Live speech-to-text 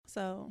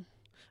So,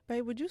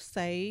 babe, would you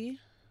say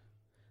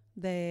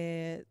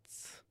that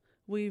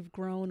we've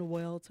grown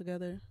well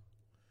together?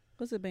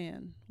 What's it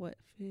been? What,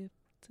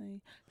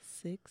 15,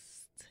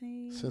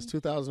 16? Since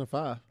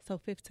 2005. So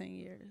 15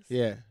 years.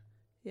 Yeah.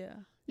 Yeah.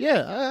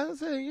 Yeah, I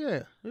say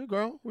yeah. We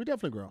grown. We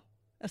definitely grown.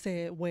 I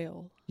said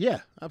well.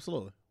 Yeah,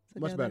 absolutely.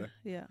 Much Together. better.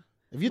 Yeah.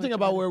 If you Much think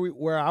about better.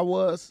 where I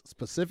was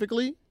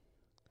specifically,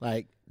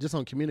 like just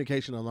on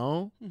communication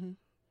alone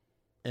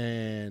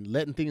and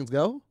letting things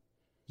go,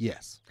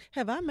 yes.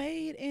 Have I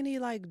made any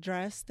like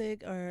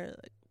drastic or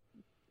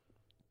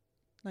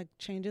like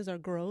changes or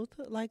growth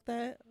like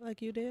that,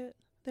 like you did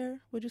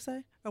there, would you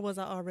say? Or was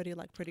I already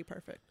like pretty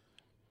perfect?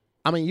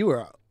 I mean, you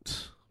were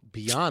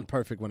beyond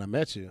perfect when I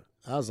met you.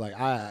 I was like,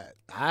 I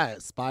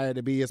aspire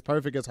to be as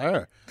perfect as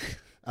her.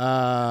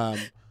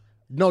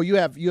 No, you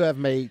have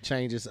made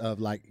changes of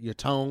like your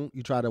tone.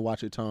 You try to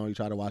watch your tone. You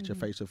try to watch your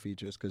facial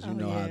features because you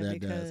know how that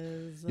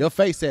does. Your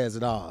face says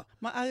it all.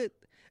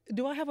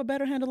 Do I have a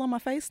better handle on my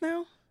face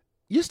now?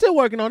 You're still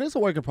working on it. It's a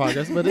work in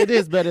progress, but it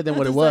is better than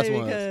what it was.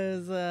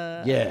 Because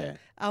yeah,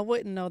 I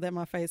wouldn't know that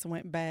my face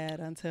went bad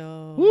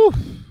until Woo.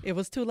 It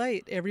was too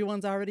late.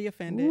 Everyone's already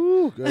offended.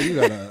 Woo, girl,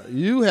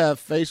 you have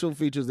facial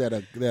features that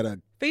are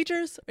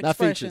features, not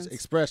expressions. Features,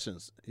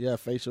 expressions. You have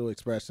facial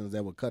expressions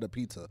that would cut a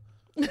pizza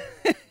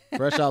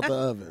fresh out the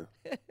oven.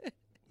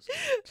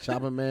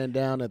 Chop a man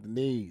down at the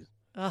knees.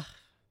 I'm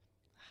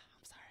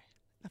sorry.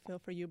 I feel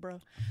for you,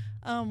 bro.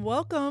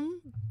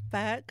 Welcome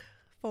back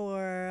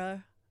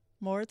for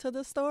more to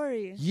the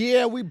story.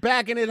 Yeah, we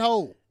back in it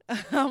whole.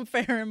 I'm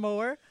Farron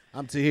Moore.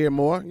 I'm to hear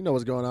more. You know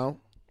what's going on.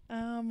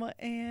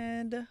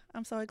 And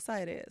I'm so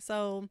excited.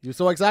 So you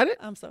so excited?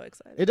 I'm so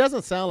excited. It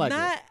doesn't sound like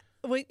it.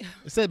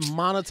 It's that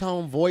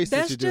monotone voice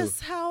that you do. That's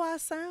just how I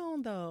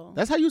sound, though.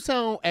 That's how you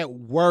sound at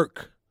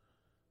work.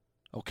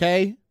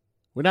 Okay,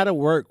 we're not at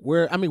work.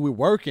 We're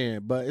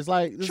working, but it's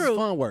like this is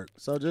fun work.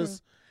 So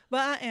just. True. But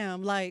I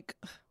am like,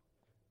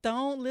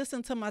 don't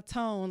listen to my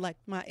tone. Like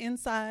my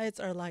insides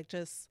are like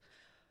just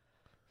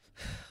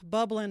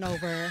bubbling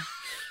over.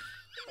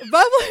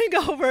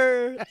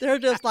 They're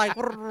just like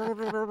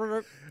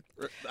with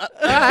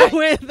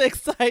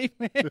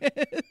excitement.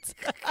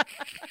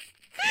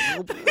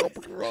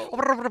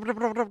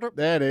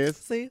 That is.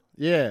 See?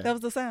 Yeah. That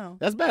was the sound.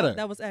 That's better.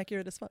 That was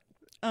accurate as fuck.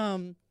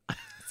 So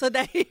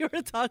today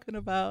we're talking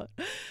about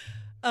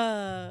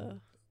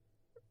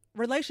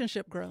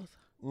relationship growth.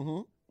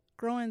 Mm-hmm.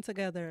 Growing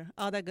together,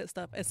 all that good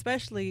stuff,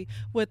 especially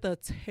with the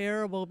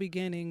terrible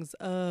beginnings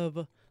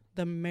of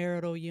the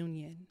marital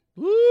union.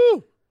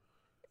 Woo!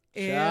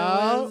 It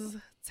was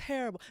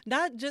terrible.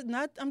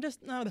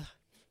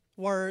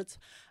 Words.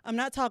 I'm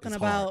not talking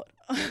about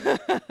I'm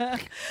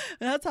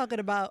not talking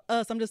about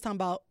us. I'm just talking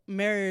about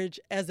marriage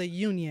as a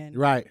union.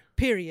 Right.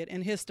 Period.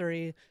 In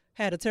history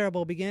had a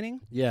terrible beginning.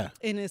 Yeah.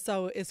 And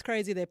it's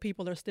crazy that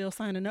people are still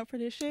signing up for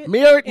this shit.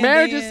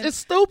 Marriage is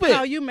stupid.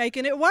 How you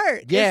making it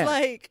work? Yeah. It's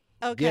like,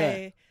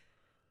 okay.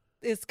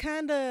 Yeah. It's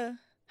kind of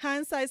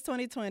hindsight's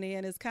 2020,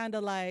 and it's kind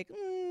of like,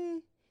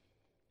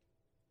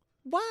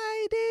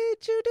 why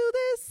did you do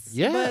this?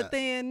 Yeah. But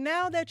then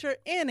now that you're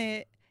in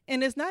it,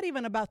 and it's not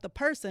even about the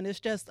person, it's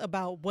just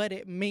about what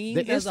it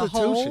means as a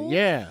whole.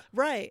 Yeah.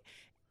 Right.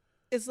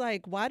 It's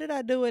like, why did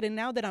I do it? And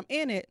now that I'm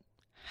in it,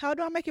 how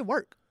do I make it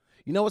work?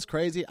 You know what's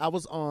crazy? I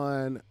was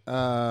on,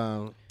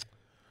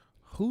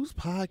 whose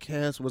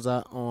podcast was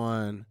I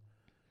on?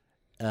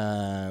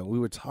 We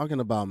were talking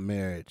about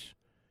marriage.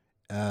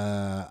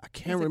 I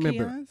can't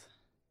remember. Keon's?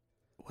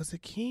 Was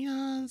it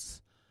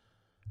Keon's?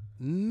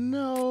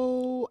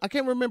 No, I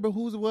can't remember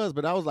whose it was,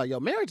 but I was like, "Yo,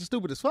 marriage is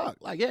stupid as fuck."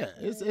 Like, yeah,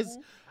 it's.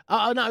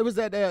 No, it was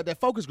that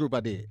focus group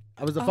I did.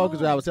 I was the focus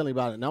group I was telling you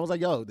about it, and I was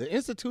like, "Yo, the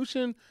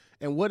institution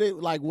and what it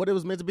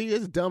was meant to be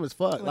is dumb as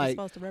fuck." What like, it's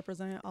supposed to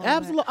represent.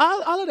 Absolutely,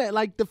 all of that.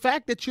 Like the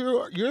fact that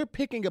you're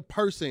picking a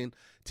person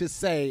to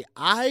say,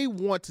 "I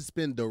want to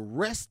spend the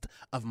rest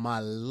of my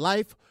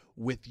life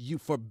with you,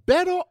 for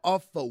better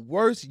or for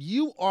worse.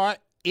 You are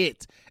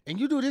it," and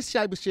you do this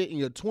type of shit in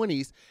your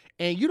 20s.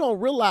 And you don't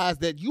realize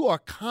that you are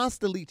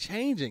constantly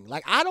changing.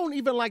 Like, I don't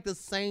even like the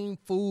same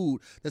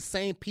food, the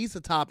same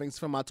pizza toppings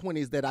from my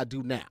 20s that I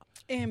do now.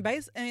 And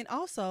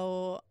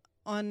also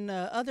on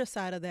the other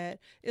side of that,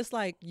 it's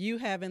like you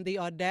having the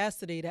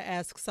audacity to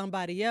ask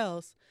somebody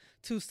else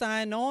to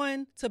sign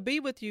on to be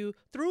with you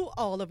through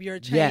all of your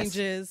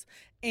changes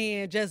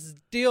and just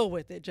deal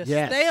with it. Just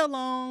stay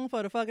along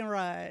for the fucking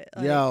ride.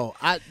 Like, yo,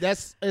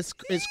 it's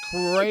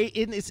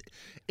crazy.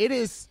 It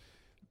is,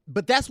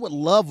 but that's what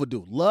love would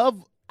do.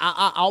 Love.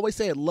 I always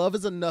say it, love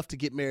is enough to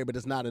get married, but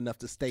it's not enough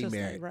to stay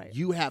married. Right.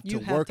 You have to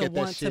work at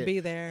that shit. To be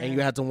there. And you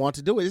have to want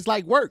to do it. It's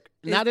like work.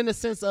 Not in the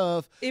sense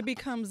of... It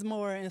becomes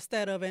more,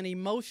 instead of an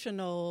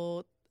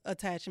emotional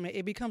attachment,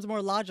 it becomes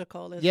more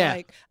logical. It's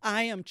like,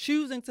 I am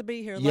choosing to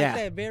be here. Like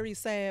that very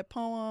sad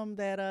poem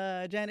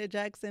that Janet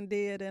Jackson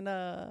did in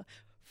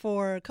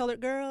for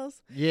Colored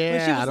Girls. Yeah,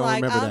 when she was I don't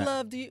like, remember I that.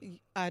 loved you.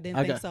 I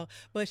didn't think so.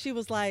 But she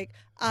was like,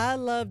 I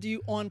loved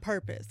you on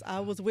purpose. I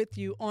was with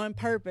you on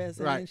purpose.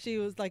 And she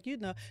was like,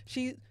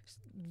 she's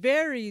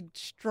very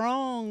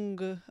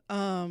strong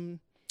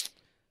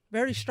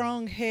very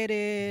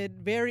strong-headed,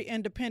 very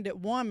independent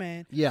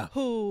woman Yeah.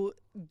 who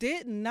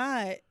did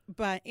not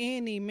by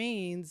any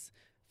means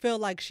feel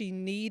like she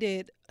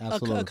needed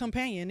a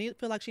companion,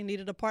 feel like she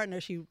needed a partner.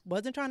 She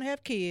wasn't trying to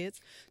have kids,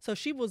 so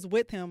she was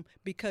with him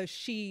because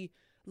she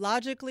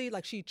logically,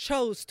 like, she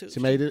chose to. She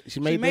made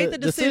the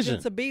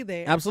decision to be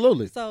there.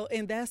 Absolutely. So,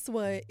 and that's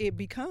what it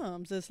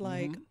becomes. It's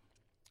like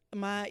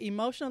my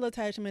emotional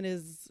attachment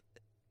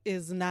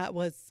is not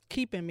what's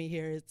keeping me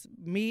here. It's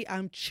me.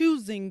 I'm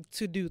choosing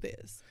to do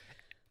this.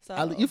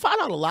 So you find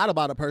out a lot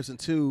about a person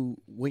too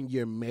when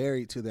you're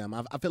married to them.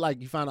 I feel like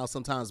you find out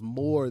sometimes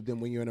more than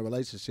when you're in a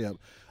relationship.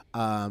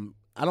 I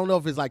don't know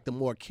if it's like the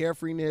more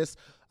carefreeness.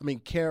 I mean,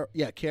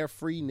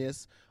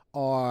 carefreeness,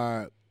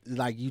 or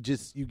like you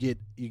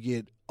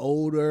get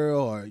older,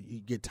 or you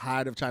get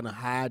tired of trying to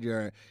hide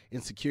your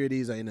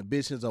insecurities or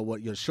inhibitions or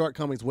what your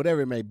shortcomings, whatever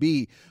it may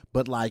be.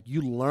 But like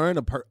you learn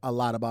a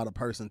lot about a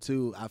person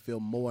too. I feel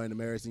more in a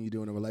marriage than you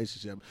do in a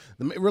relationship.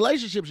 The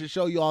relationship should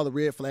show you all the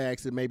red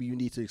flags that maybe you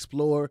need to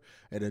explore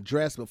and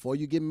address before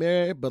you get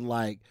married. But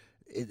like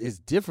it's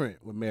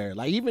different with marriage.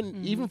 Like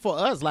even for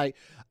us, like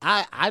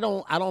I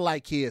don't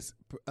like kids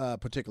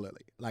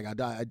particularly. Like I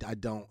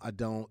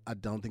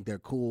don't think they're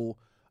cool.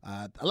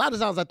 A lot of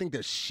times I think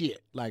they're shit.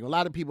 Like a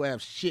lot of people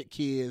have shit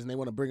kids and they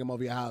want to bring them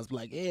over your house, be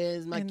like, yeah,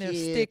 it's my kid. And they're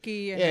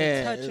sticky and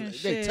they're touching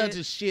shit. They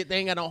touching shit. They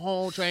ain't got no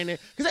home training.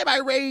 Because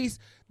everybody raised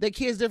their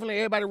kids differently.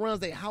 Everybody runs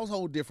their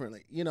household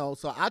differently, you know.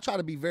 So I try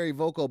to be very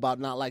vocal about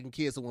not liking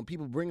kids. So when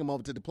people bring them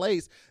over to the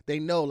place, they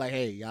know, like,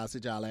 hey, y'all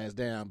sit y'all ass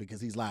down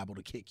because he's liable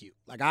to kick you.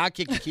 Like, I'll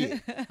kick the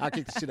kid. I'll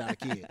kick the shit out of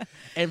kid.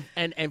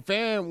 And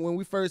Farron, when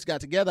we first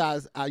got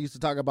together, I used to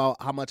talk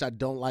about how much I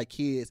don't like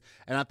kids.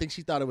 And I think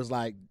she thought it was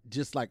like,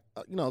 just like,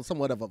 you know,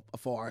 somewhat of a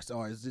farce,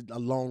 or is it a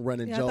long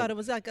running joke. I thought it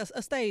was like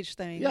a stage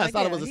thing. Yeah, like, I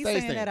thought it was a he's stage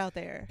saying thing. That out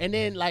there. And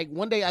then like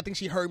one day I think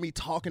she heard me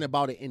talking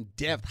about it in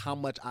depth, how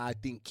much I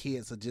think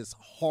kids are just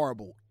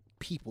horrible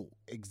people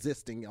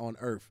existing on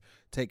earth,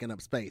 taking up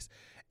space.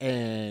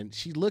 And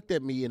she looked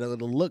at me, and the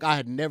look I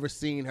had never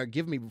seen her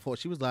give me before.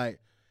 She was like,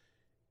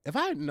 if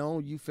I had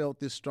known you felt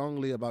this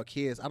strongly about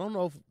kids, I don't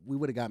know if we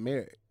would have got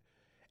married.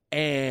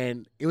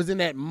 And it was in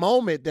that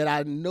moment that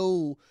I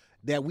knew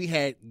that we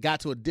had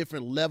got to a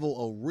different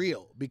level of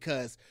real,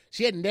 because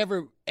she had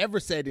never ever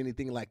said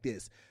anything like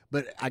this.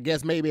 But I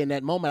guess maybe in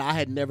that moment I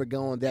had never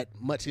gone that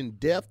much in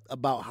depth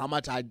about how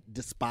much I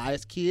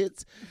despise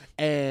kids.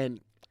 And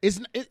here's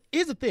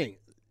the thing.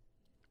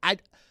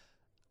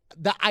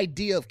 The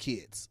idea of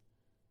kids,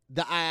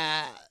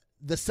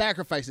 the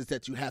sacrifices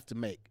that you have to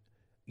make,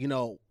 you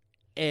know,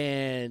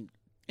 and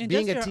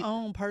being just your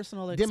own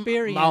personal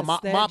experience.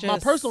 My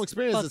personal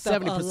experience is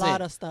 70%. A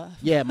lot of stuff.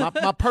 Yeah,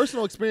 my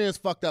personal experience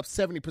fucked up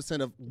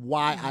 70% of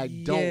why I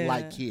don't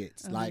like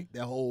kids. Like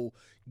the whole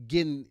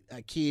getting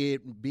a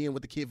kid, being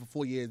with the kid for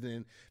 4 years, and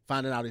then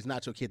finding out he's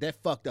not your kid. That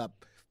fucked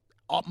up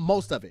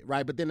most of it,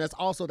 right? But then there's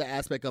also the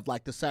aspect of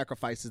like the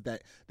sacrifices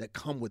that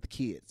come with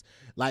kids.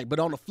 Like, but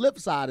on the flip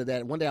side of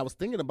that, one day I was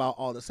thinking about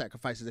all the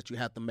sacrifices that you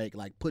have to make,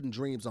 like putting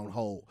dreams on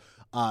hold,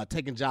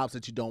 taking jobs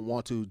that you don't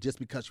want to just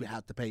because you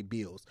have to pay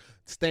bills,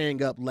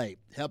 staying up late,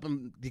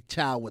 helping the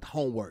child with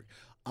homework,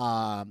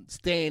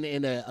 staying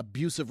in an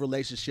abusive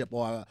relationship,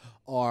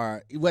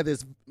 or whether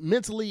it's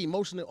mentally,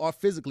 emotionally, or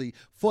physically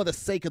for the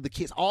sake of the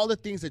kids. All the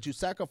things that you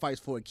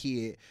sacrifice for a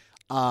kid,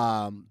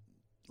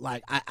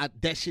 like I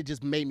that shit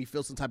just made me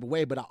feel some type of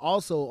way. But I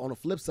also, on the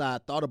flip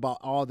side, thought about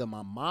all that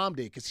my mom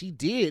did, because she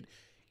did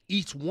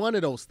each one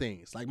of those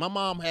things. Like my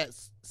mom had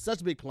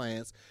such big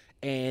plans,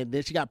 and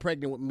then she got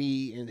pregnant with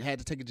me and had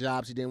to take a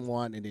job she didn't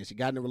want, and then she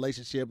got in a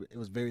relationship. It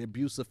was very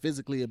abusive,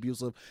 physically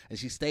abusive, and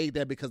she stayed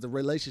there because the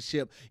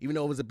relationship, even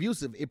though it was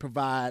abusive, it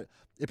provided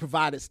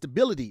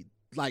stability,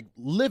 like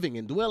living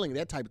and dwelling,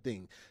 that type of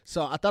thing.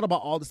 So I thought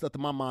about all the stuff that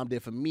my mom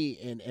did for me,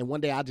 and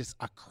one day I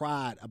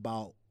cried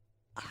about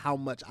how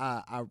much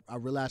I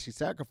realized she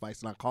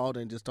sacrificed, and I called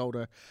her and just told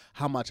her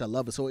how much I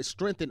love her. So it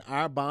strengthened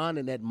our bond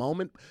in that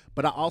moment.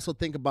 But I also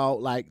think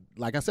about, like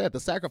I said, the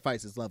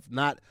sacrifices of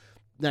not,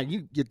 now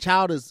your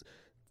child is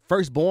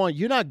firstborn,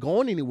 you're not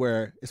going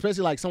anywhere,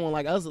 especially like someone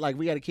like us, like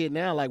we got a kid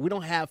now, like we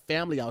don't have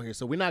family out here,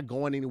 so we're not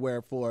going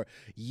anywhere for a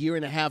year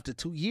and a half to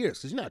 2 years,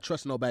 because you're not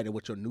trusting nobody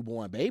with your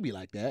newborn baby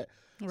like that.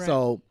 Right.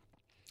 So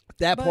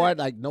part,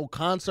 like no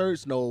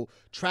concerts, no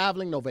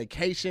traveling, no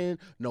vacation,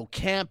 no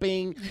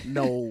camping,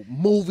 no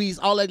movies,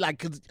 all that. Like,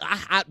 cause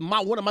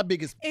one of my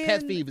biggest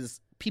pet peeves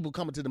is people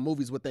coming to the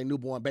movies with their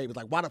newborn babies.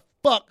 Like, why the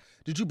fuck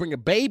did you bring a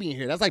baby in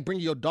here? That's like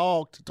bringing your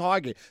dog to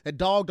Target. That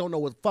dog don't know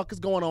what the fuck is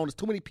going on. There's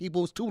too many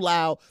people. It's too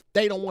loud.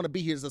 They don't want to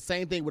be here. It's the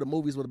same thing with the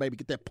movies with a baby.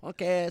 Get that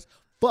punk ass,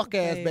 fuck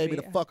ass baby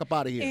the fuck up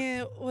out of here.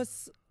 And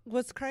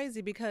what's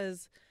crazy,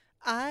 because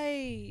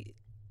I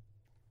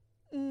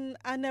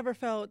never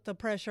felt the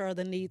pressure or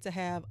the need to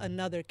have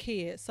another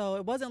kid. So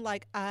it wasn't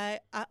like I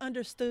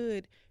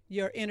understood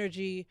your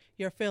energy,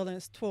 your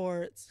feelings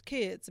towards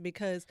kids,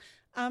 because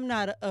I'm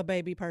not a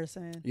baby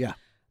person. Yeah.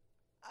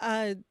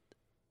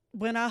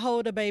 when I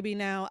hold a baby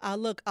now, I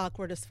look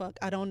awkward as fuck.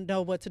 I don't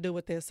know what to do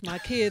with this. My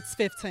kid's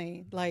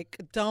 15. Like,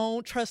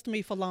 don't trust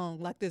me for long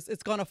like this.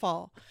 It's gonna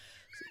fall.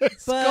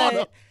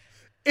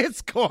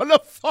 It's gonna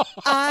fall.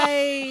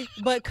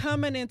 But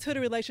coming into the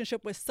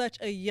relationship with such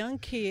a young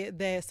kid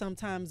that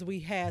sometimes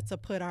we had to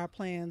put our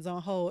plans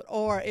on hold,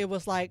 or it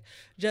was like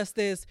just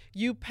this,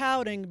 you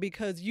pouting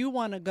because you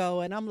want to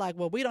go, and I'm like,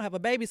 well, we don't have a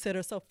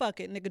babysitter, so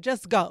fuck it, nigga,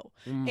 just go,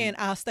 and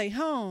I'll stay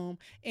home,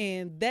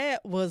 and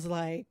that was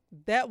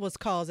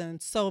causing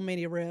so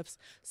many rifts.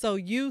 So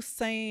you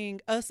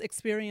saying, us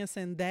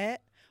experiencing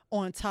that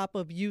on top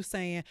of you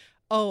saying,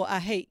 oh, I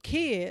hate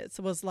kids,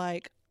 was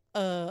like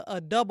a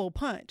double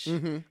punch,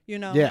 you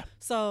know? Yeah.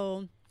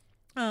 So,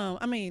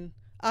 I mean,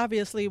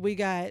 obviously we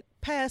got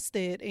past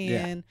it,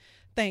 and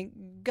thank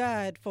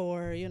God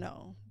for,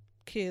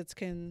 kids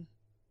can,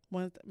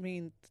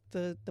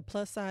 the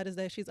plus side is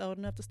that she's old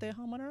enough to stay at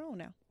home on her own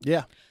now.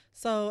 Yeah.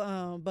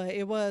 So, but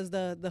it was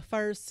the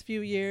first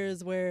few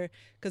years where,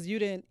 because you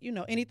didn't,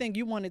 anything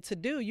you wanted to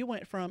do, you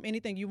went from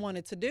anything you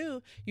wanted to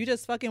do, you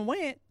just fucking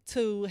went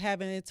to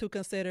having to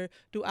consider,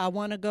 do I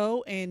want to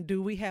go, and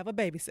do we have a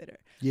babysitter?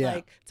 Yeah.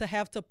 Like, to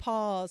have to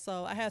pause.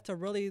 So I had to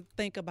really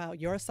think about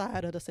your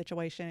side of the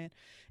situation,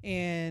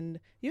 and,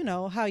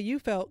 how you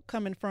felt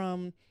coming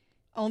from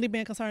only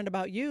being concerned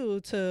about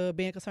you to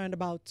being concerned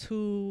about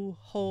two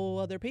whole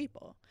other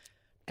people.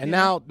 And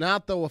now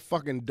throw a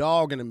fucking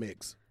dog in the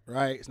mix.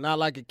 Right, it's not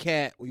like a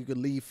cat where you could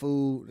leave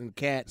food and the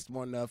cat's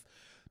smart enough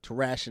to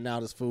ration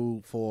out his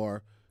food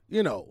for,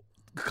 a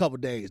couple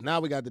days. Now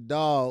we got the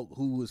dog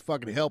who is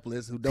fucking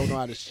helpless, who don't know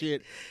how to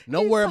shit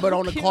nowhere but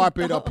on the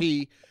carpet or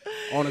pee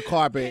on the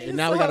carpet. And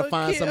now we got to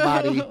find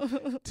somebody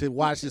to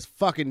watch this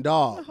fucking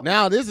dog.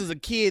 Now this is a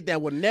kid that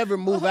will never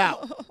move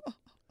out.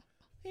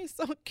 He's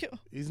so cute.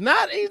 He's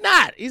not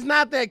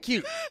that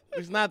cute.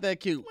 He's not that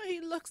cute. When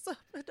he looks up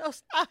at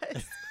those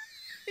eyes,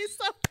 he's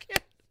so cute.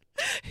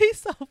 He's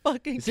so fucking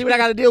cute. You see what I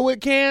got to deal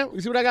with, Cam? You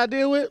see what I got to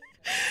deal with?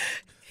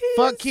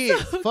 Fuck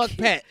kids. So fuck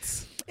cute.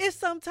 pets. It's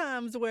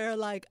sometimes where,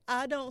 like,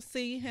 I don't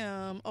see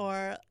him,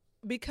 or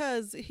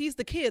because he's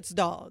the kid's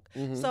dog.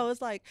 So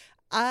it's like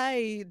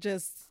I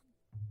just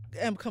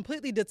am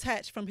completely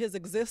detached from his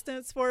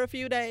existence for a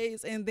few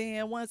days. And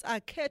then once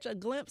I catch a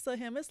glimpse of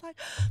him, it's like,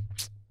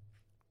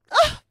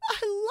 oh,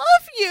 I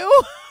love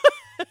you.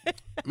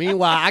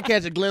 Meanwhile, I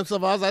catch a glimpse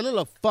of him. I was like,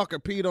 little fucker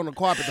peed on the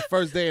carpet the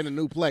first day in the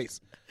new place.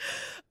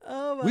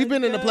 Oh my We've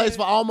been in the God. place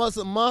for almost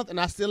a month, and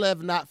I still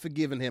have not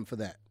forgiven him for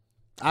that.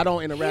 I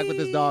don't interact with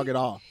this dog at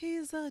all.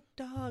 He's a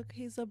dog.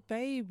 He's a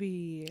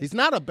baby. He's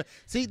not a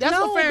see. That's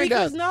what Farron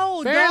does.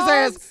 No, Farron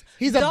says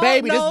he's a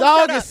baby. No, this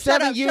dog shut is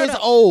up, 7 years shut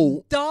up.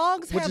 old.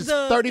 Dogs which have is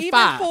the 35.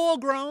 even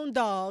full-grown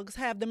dogs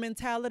have the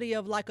mentality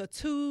of like a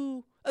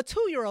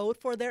two-year-old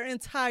for their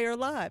entire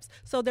lives.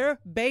 So they're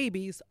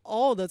babies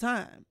all the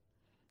time.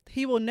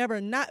 He will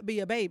never not be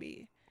a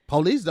baby.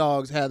 Police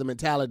dogs have the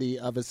mentality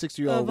of a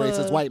 6-year-old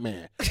racist white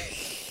man.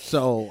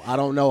 So I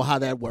don't know how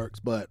that works,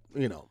 but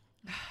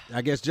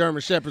I guess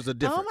German Shepherds are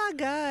different. Oh my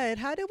God,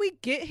 how did we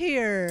get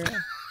here?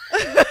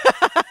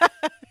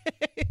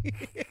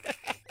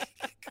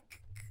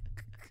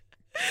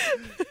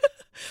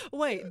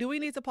 Wait, do we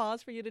need to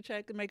pause for you to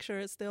check and make sure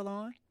it's still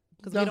on?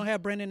 Because we don't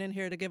have Brendan in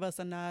here to give us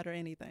a nod or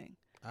anything.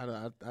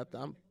 I'm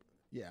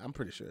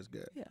pretty sure it's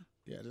good. Yeah,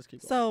 just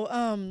keep going. So,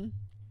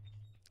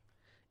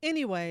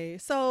 anyway,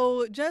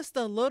 so just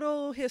a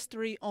little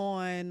history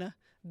on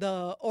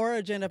the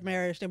origin of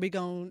marriage, then we're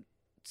going to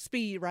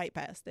speed right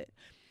past it.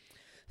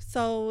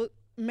 So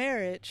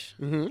marriage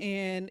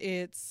in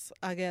its,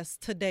 I guess,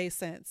 today's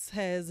sense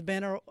has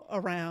been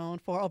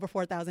around for over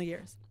 4,000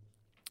 years.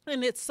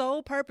 And its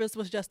sole purpose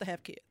was just to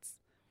have kids.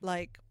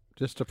 Like,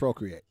 just to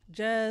procreate.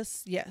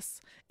 Yes.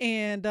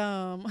 And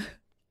and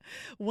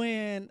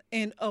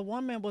a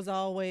woman was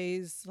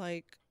always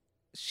like,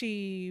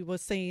 she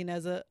was seen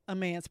as a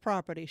man's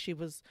property.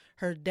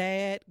 Her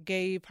dad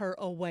gave her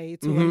away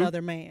to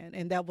another man.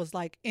 And that was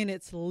like in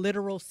its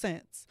literal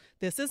sense.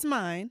 This is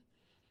mine.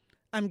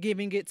 I'm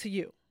giving it to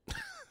you.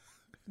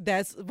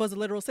 That was a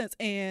literal sense.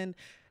 And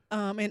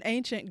in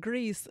ancient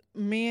Greece,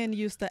 men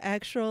used to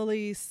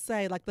actually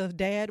say, like the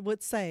dad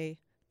would say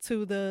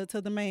to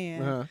the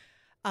man,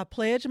 I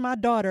pledge my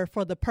daughter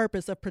for the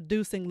purpose of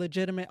producing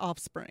legitimate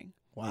offspring.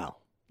 Wow.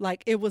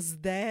 Like it was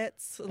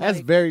that's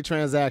very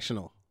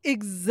transactional.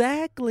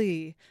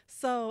 Exactly.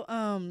 So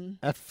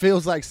that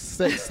feels like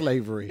sex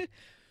slavery.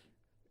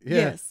 Yeah.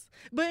 Yes.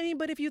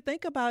 But if you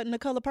think about In The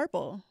Color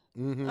Purple,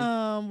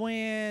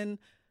 when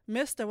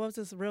Mr. What was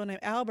his real name?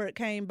 Albert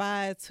came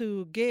by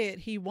to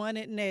he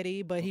wanted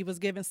Nettie, but he was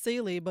given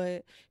Celie,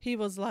 but he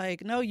was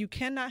like, no, you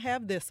cannot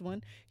have this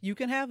one. You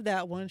can have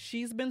that one.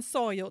 She's been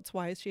soiled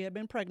twice. She had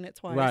been pregnant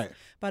twice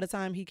by the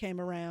time he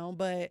came around.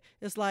 But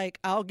it's like,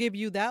 I'll give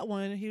you that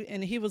one.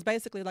 He was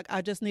basically like,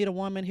 I just need a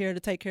woman here to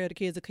take care of the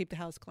kids and keep the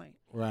house clean.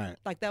 Right.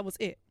 Like that was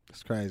it.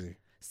 It's crazy.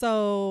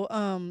 So,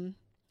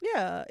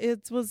 yeah,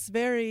 it was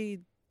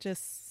very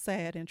just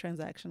sad and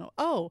transactional.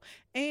 Oh,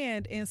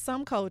 and in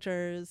some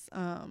cultures,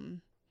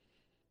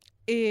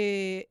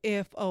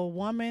 if a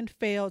woman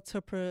failed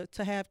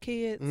to have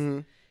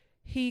kids,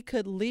 he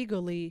could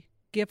legally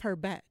give her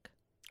back.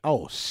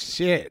 Oh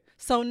shit!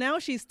 So now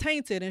she's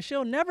tainted, and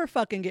she'll never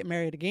fucking get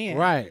married again.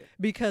 Right?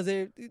 Because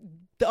the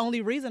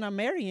only reason I'm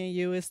marrying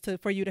you is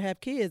for you to have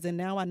kids, and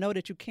now I know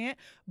that you can't.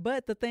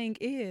 But the thing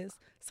is,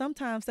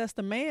 sometimes that's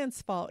the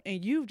man's fault,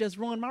 and you've just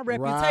ruined my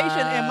reputation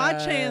and my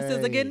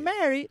chances of getting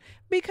married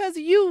because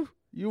you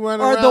are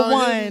the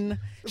one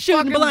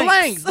shooting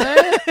blanks,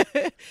 man.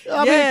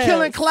 I mean,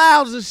 killing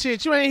clouds and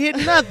shit. You ain't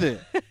hitting nothing.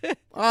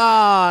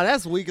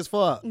 That's weak as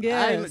fuck.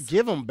 Yes.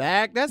 Give them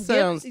back. That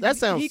sounds.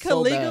 He could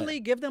legally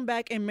give them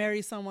back and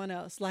marry someone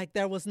else. Like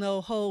there was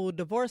no whole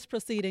divorce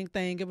proceeding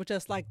thing. It was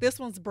just like this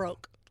one's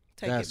broke.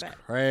 Take it back.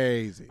 That's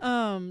crazy.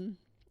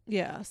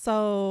 Yeah.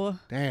 So.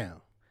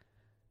 Damn.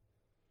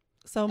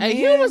 So hey,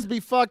 humans be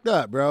fucked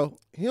up, bro.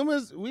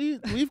 Humans,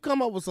 we've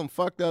come up with some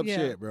fucked up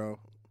shit, bro.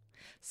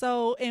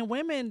 So, and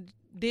women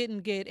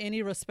didn't get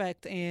any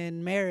respect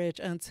in marriage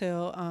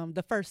until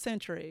the first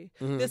century.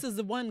 This is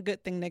the one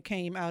good thing that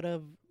came out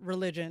of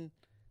religion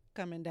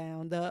coming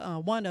down.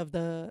 The one of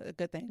the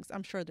good things.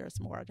 I'm sure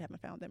there's more. I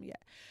haven't found them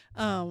yet.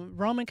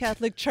 Roman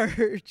Catholic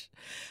Church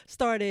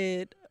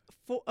started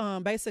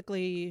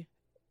basically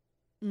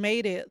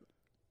made it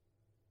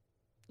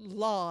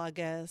law, I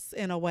guess,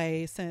 in a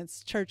way,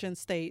 since church and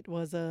state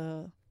was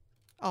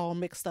all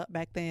mixed up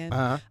back then.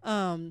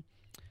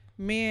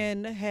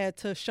 Men had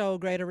to show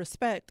greater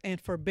respect and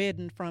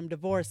forbidden from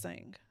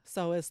divorcing.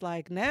 So it's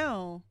like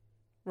now,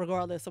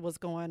 regardless of what's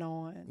going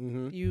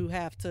on, you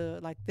have to,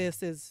 like,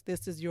 this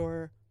is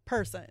your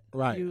person.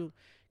 Right. You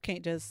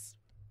can't just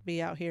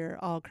be out here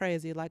all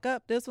crazy like,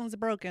 this one's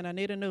broken, I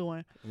need a new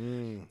one.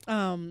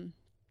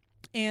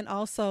 And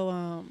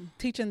also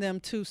teaching them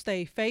to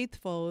stay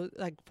faithful,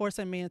 like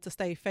forcing men to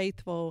stay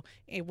faithful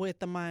and with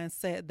the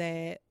mindset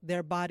that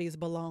their bodies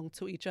belong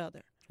to each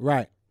other.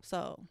 Right.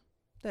 So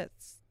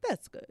that's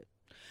good.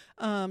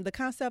 The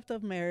concept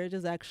of marriage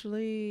was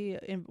actually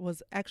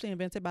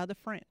invented by the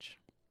French.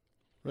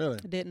 Really?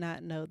 I did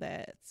not know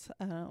that.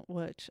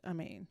 Which, I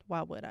mean,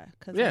 why would I?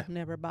 Because I've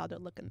never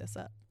bothered looking this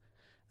up.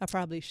 I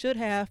probably should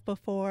have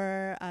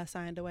before I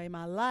signed away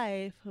my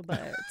life,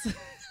 but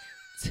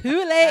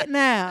too late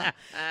now.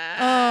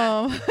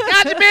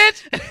 Gotcha,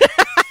 bitch.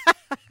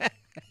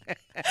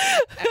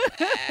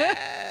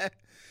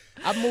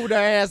 I moved her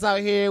ass out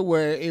here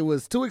where it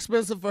was too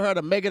expensive for her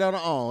to make it on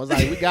her own. It's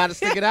like, we got to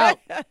stick it out.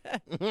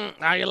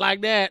 How you like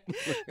that?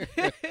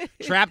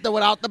 Trapped her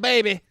without the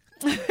baby.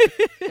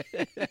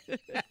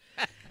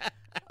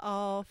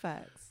 All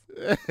facts.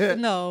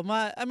 No,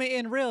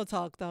 in real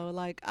talk though,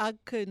 like I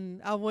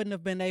wouldn't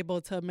have been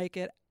able to make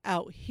it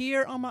out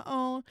here on my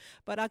own,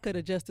 but I could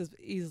have just as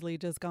easily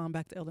just gone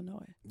back to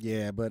Illinois.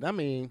 Yeah, but I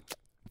mean,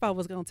 if I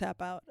was gonna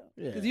tap out,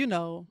 because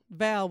yeah.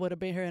 Val would have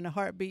been here in a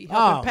heartbeat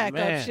helping pack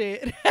up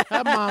shit.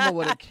 Her mama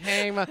would have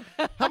came.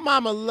 Her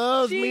mama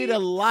loves me to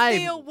life.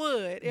 She still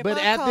would. But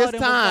at this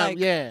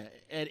time,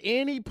 at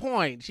any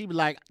point, she'd be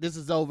like, "This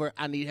is over.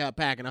 I need help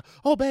packing up."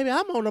 Oh, baby,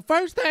 I'm on the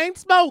first thing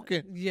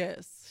smoking.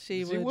 Yes,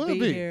 she would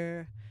be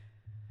here.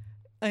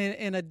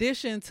 In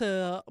addition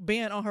to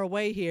being on her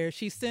way here,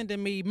 she's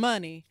sending me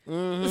money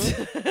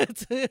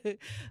to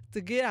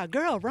get out.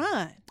 Girl,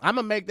 run. I'm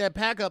going to make that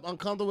pack up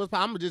uncomfortable.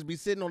 I'm going to just be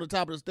sitting on the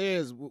top of the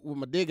stairs with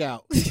my dig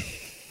out.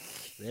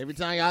 Every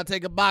time y'all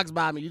take a box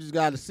by me, you just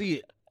got to see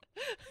it.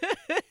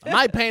 I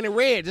might paint it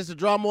red just to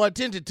draw more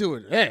attention to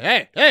it.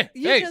 Hey,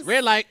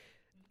 red light.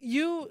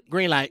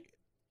 Green light.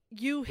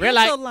 You hit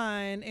the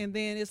line, and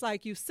then it's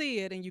like you see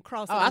it, and you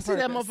cross it on purpose. I see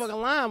that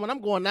motherfucking line when I'm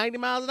going 90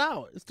 miles an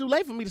hour. It's too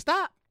late for me to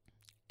stop.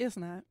 It's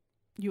not.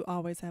 You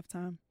always have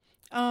time.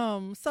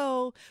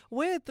 So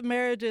with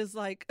marriage's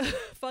like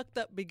fucked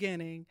up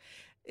beginning,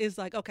 it's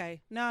like,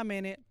 okay, now I'm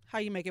in it. How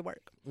you make it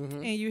work?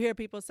 And you hear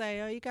people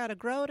say, oh, you got to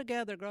grow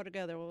together.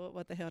 Well,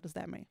 what the hell does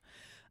that mean?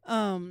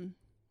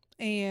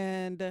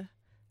 And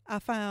I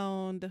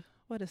found,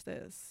 what is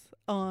this?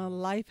 On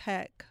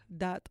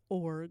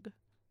lifehack.org.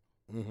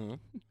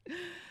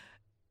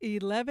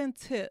 11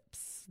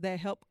 tips that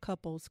help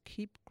couples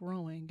keep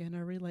growing in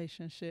a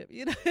relationship.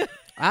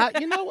 I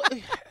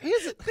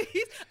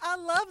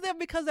love them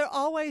because they're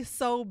always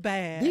so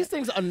bad. These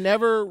things are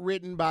never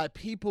written by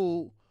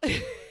people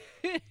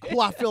who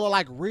I feel are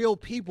like real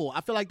people.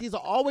 I feel like these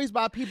are always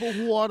by people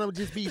who want to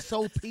just be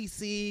so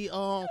PC.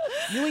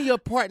 You and your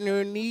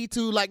partner need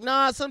to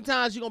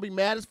sometimes you're going to be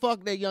mad as fuck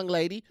at that young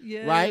lady,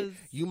 right?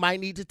 You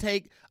might need to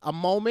take a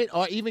moment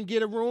or even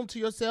get a room to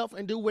yourself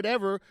and do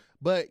whatever,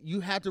 but you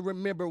have to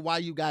remember why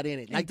you got in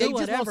it. Like they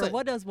just whatever.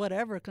 What does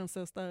whatever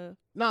consist of?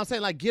 No, I'm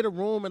saying get a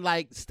room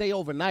and stay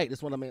overnight.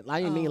 That's what I mean.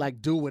 I didn't mean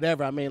do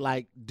whatever. I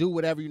mean do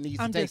whatever you need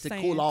to take to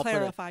cool off.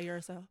 Clarify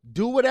yourself.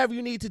 Do whatever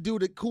you need to do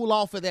to cool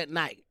off for that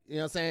night. You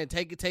know what I'm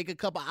saying? Take a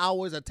couple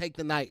hours or take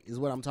the night is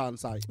what I'm trying to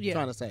say.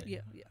 Yeah.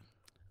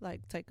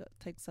 Like take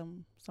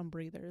some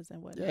breathers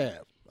and whatnot. Yeah,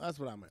 that's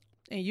what I meant.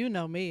 And you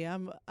know me,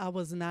 I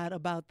was not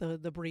about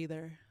the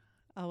breather.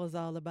 I was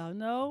all about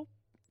no.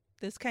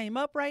 This came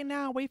up right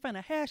now. We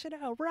finna hash it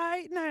out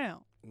right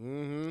now.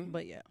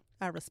 But yeah,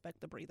 I respect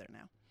the breather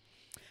now.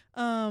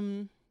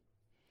 So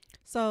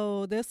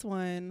this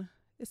one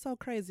is so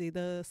crazy.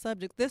 The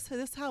subject, this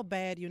how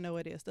bad you know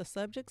it is. The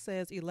subject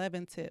says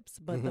 11 tips,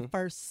 but the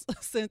first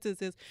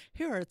sentence is,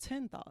 here are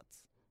 10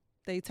 thoughts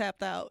they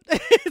tapped out.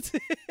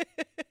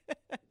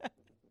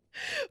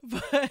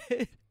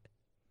 But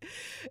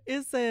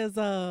it says,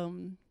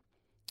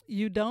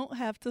 you don't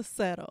have to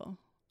settle,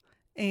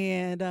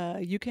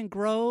 and you can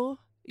grow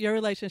your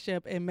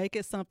relationship and make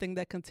it something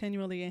that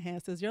continually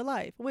enhances your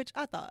life, which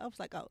I was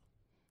like, oh,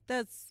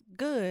 that's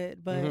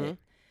good. But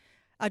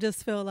I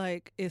just feel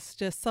like it's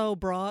just so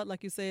broad,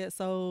 like you said,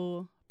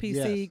 so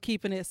PC,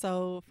 keeping it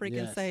so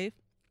freaking safe.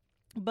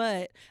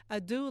 But I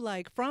do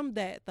like, from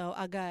that though,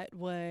 I got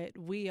what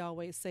we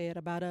always said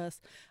about us,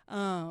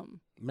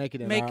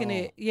 making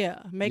it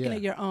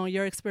your own.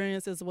 Your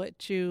experience is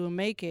what you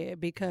make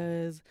it,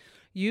 because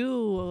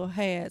you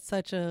had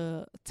such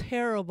a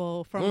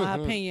terrible, from my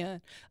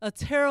opinion, a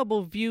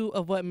terrible view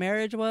of what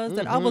marriage was,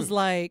 that I was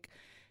like,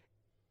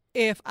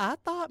 if I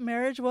thought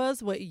marriage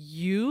was what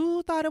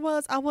you thought it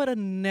was, I would have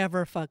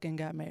never fucking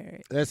got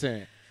married.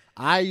 Listen,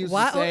 I used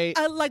to say,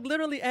 I like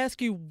literally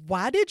ask you,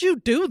 why did you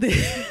do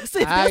this?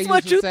 If that's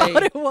what you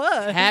thought it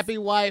was. Happy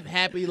wife,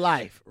 happy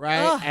life,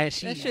 right? And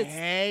she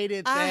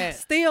hated that. I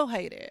still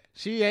hate it.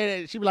 She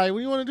hated it. She'd be like,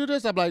 "Well, you want to do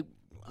this?" I'm like,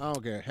 "I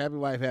don't care. Happy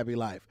wife, happy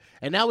life."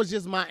 And that was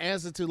just my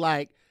answer to,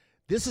 like,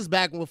 this is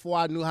back before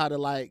I knew how to,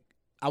 like,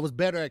 I was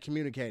better at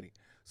communicating.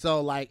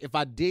 So, like, if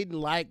I didn't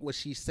like what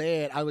she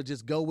said, I would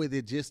just go with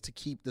it just to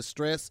keep the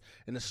stress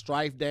and the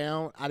strife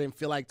down. I didn't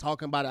feel like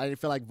talking about it. I didn't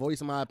feel like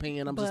voicing my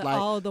opinion. I'm just like,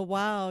 all the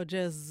while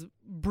just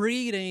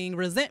breeding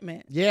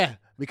resentment. Yeah,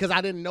 because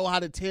I didn't know how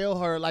to tell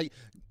her. Like,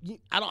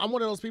 I'm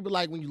one of those people,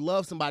 like, when you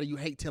love somebody, you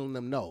hate telling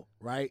them no,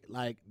 right?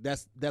 Like,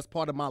 that's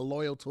part of my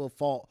loyal to a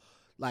fault,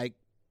 like,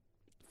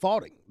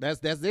 faulting.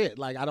 That's it.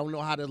 Like, I don't know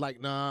how to,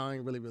 like, I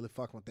ain't really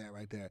fucking with that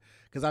right there.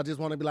 Because I just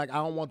want to be like, I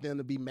don't want them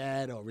to be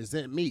mad or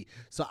resent me.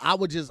 So I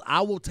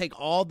will take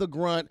all the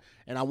grunt,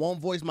 and I won't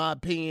voice my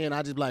opinion.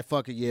 I just be like,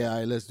 fuck it, yeah, all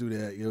right, let's do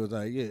that. It was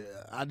like, yeah,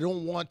 I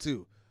don't want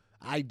to.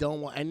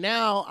 And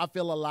now I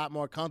feel a lot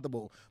more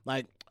comfortable.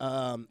 Like,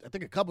 I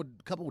think a couple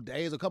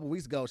days, a couple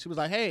weeks ago, she was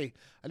like, hey,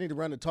 I need to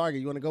run to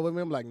Target. You want to go with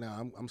me? I'm like, nah,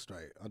 I'm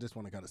straight. I just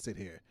want to kind of sit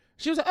here.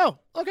 She was like, oh,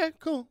 okay,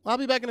 cool. I'll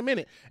be back in a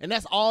minute. And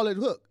that's all it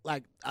took.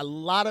 Like, a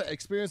lot of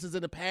experiences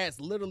in the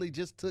past literally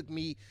just took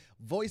me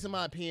voicing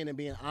my opinion and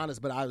being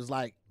honest. But I was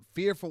like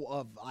fearful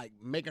of, like,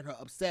 making her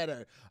upset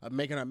or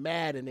making her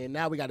mad. And then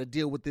now we got to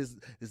deal with this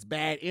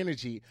bad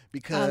energy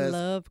because I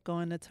love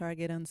going to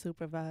Target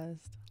unsupervised.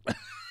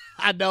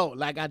 I know.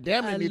 Like, I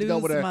damn near need to go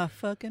with her. I lose my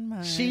fucking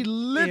mind. She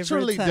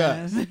literally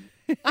does.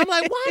 I'm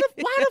like, why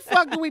the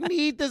fuck do we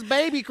need this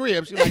baby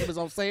crib? She's like, it was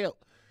on sale.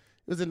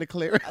 It was in the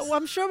clearance. Well,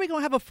 I'm sure we're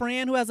going to have a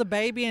friend who has a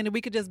baby, and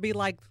we could just be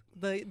like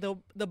the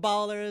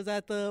ballers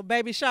at the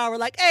baby shower.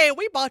 Like, hey,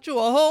 we bought you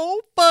a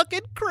whole fucking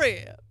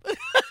crib.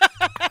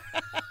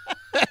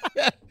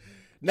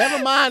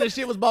 Never mind, the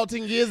shit was bought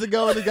 10 years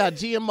ago, and it got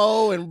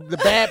GMO and the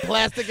bad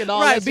plastic and all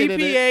that shit. Right,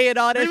 BPA and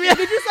all that shit.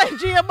 Did you say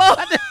GMO?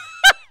 I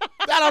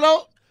don't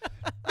know.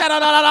 I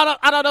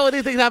don't know what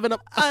these things happen.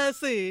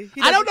 See.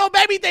 I don't know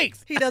baby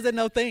things. He doesn't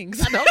know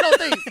things. I don't know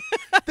things.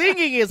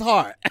 Thinking is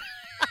hard.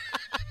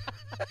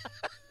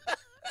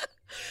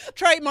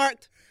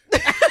 Trademarked.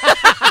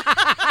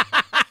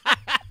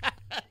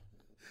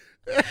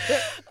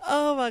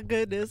 Oh my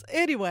goodness.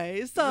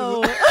 Anyway,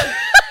 so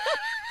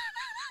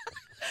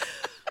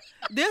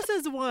this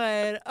is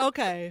one.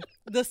 Okay.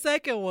 The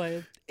second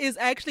one is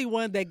actually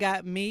one that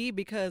got me,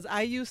 because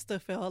I used to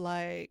feel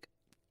like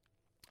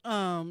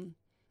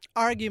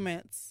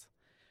arguments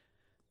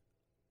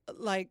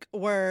like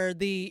were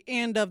the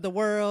end of the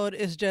world.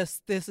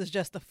 This is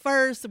just the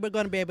first. We're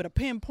going to be able to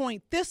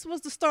pinpoint this was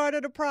the start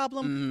of the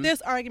problem.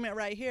 This argument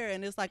right here.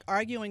 And it's like,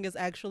 arguing is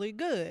actually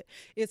good.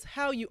 It's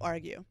how you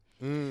argue.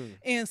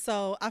 And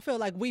so I feel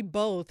like we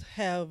both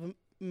have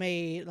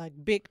made like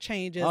big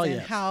changes in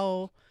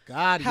how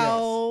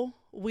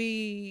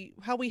we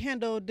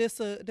handle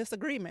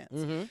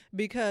disagreements.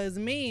 Because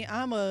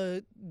I'm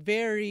a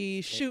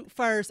very shoot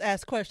first,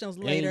 ask questions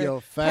later in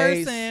your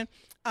face person.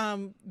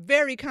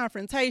 Very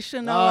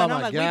confrontational, and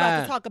I'm like, we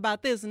about to talk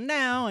about this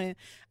now, and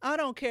I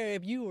don't care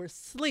if you were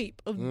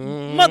asleep.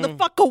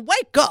 Motherfucker,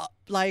 wake up.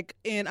 Like,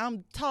 and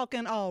I'm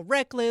talking all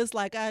reckless,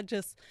 like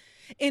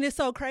and it's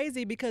so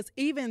crazy because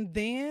even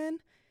then,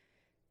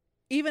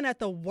 even at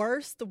the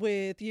worst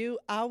with you,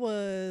 what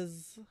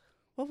was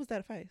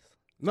that face?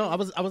 No, I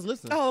was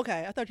listening. Oh,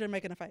 okay. I thought you were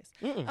making a face.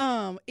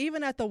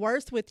 Even at the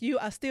worst with you,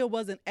 I still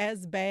wasn't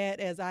as bad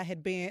as I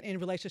had been in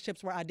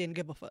relationships where I didn't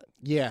give a fuck.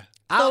 Yeah.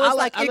 So it's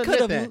like it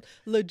could have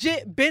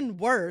legit been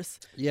worse.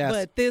 Yes.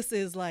 But this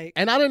is like.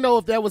 And I don't know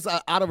if that was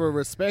out of a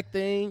respect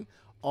thing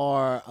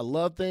or a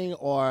love thing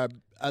or.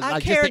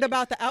 I cared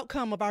about the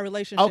outcome of our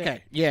relationship.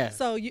 Okay. Yeah.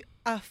 So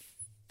I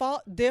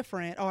fought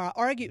different, or I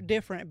argued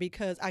different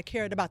because I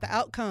cared about the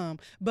outcome,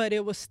 but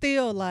it was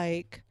still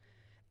like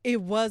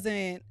it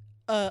wasn't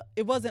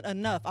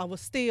enough. I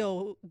was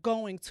still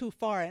going too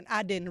far, and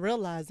I didn't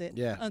realize it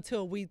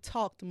until we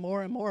talked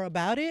more and more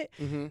about it.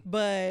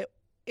 But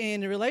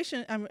in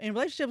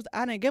relationships,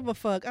 I didn't give a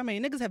fuck. I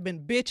mean, niggas have been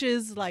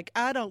bitches. Like,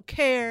 I don't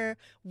care.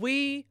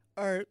 We're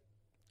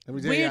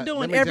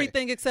doing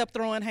everything except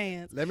throwing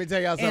hands. Let me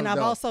tell y'all something. And I've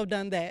also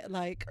done that.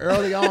 Like,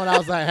 early on, I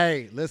was like,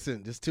 hey,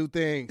 listen, just two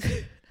things.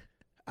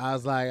 I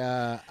was like,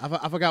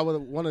 I forgot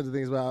what one of the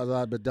things I was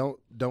like, but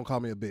don't call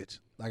me a bitch.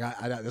 Like,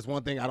 I that's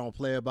one thing I don't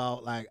play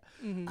about. Like,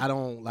 I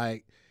don't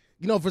like.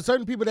 For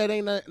certain people that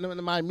ain't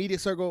in my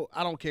immediate circle,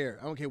 I don't care.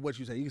 I don't care what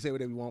you say. You can say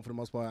whatever you want for the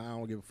most part. I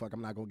don't give a fuck.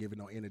 I'm not gonna give it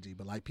no energy.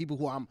 But like people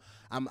who I'm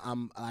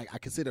like I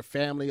consider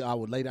family, I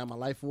would lay down my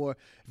life for.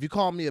 If you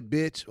call me a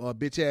bitch or a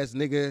bitch ass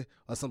nigga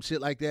or some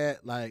shit like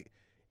that, like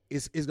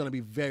it's gonna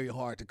be very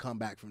hard to come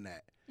back from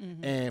that.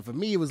 And for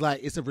me, it was like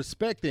it's a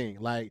respect thing,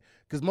 like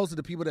because most of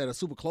the people that are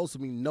super close to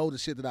me know the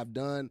shit that I've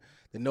done,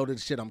 they know the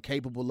shit I'm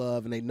capable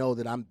of, and they know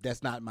that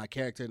that's not my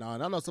character and all.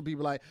 And I know some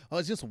people are like, oh,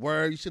 it's just a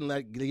word, you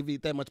shouldn't give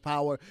it that much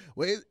power.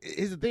 Well,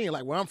 here's the thing,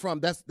 like where I'm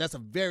from, that's a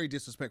very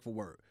disrespectful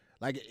word.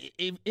 Like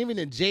even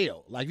in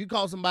jail, like if you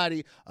call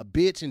somebody a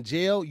bitch in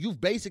jail, you've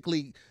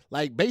basically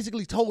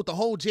told the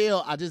whole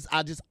jail,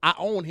 I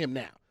own him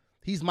now.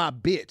 He's my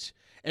bitch.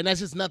 And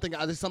that's just nothing.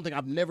 That's something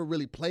I've never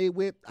really played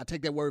with. I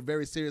take that word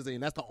very seriously,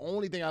 and that's the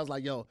only thing I was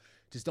like, yo,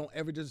 just don't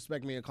ever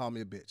disrespect me and call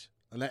me a bitch.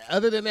 And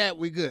other than that,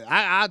 we good.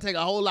 I'll take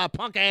a whole lot of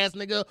punk ass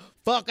nigga,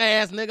 fuck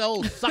ass nigga,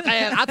 oh suck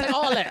ass. I'll take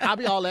all that. I'll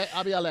be all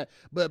that.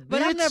 But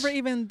bitch, I've never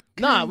even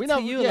come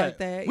to you like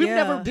that. We've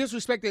never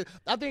disrespected.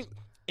 I think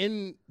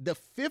in the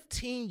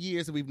 15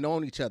 years that we've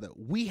known each other,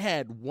 we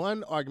had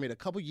one argument a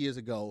couple years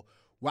ago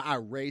where I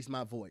raised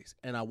my voice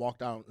and I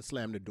walked out and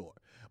slammed the door.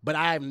 But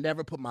I have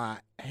never put my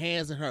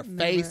hands in her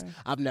face.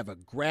 I've never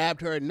grabbed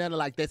her. None of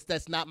like that.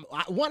 That's not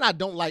one. I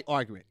don't like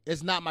arguing.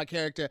 It's not my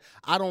character.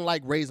 I don't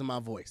like raising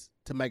my voice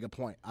to make a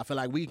point. I feel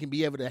like we can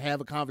be able to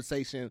have a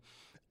conversation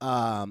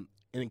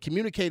and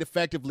communicate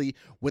effectively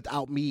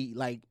without me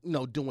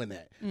doing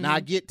that. Now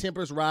I get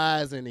tempers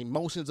rise and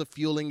emotions are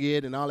fueling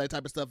it and all that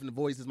type of stuff, and the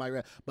voice is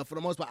my. But for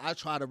the most part, I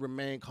try to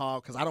remain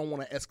calm because I don't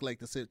want to escalate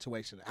the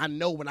situation. I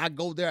know when I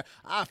go there,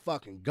 I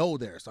fucking go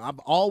there. So I've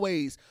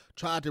always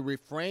tried to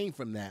refrain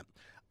from that.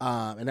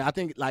 And I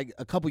think like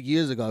a couple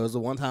years ago, it was the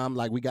one time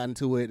like we got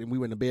into it and we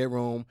were in the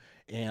bedroom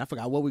and I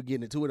forgot what we were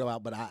getting into it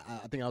about, but I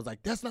think I was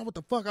like, that's not what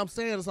the fuck I'm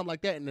saying or something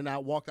like that. And then I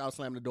walked out,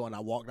 slammed the door, and I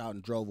walked out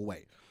and drove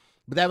away.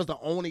 But that was the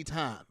only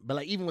time. But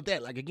like even with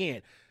that, like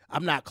again,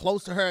 I'm not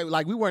close to her.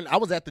 Like I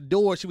was at the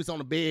door, she was on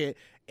the bed,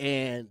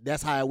 and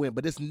that's how I went.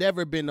 But it's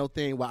never been no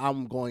thing where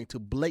I'm going to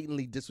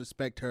blatantly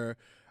disrespect her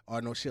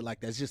or no shit like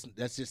that.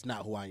 That's just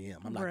not who I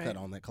am. I'm not cut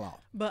on that cloth.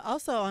 But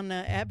also on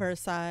the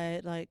adverse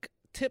side, like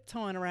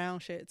tiptoeing around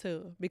shit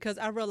too. Because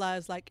I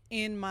realized like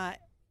in my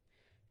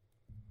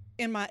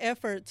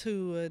effort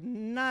to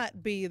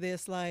not be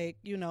this like,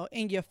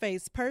 in your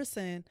face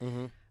person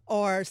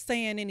or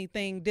saying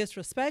anything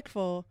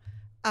disrespectful,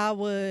 I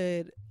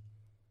would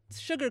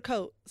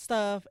sugarcoat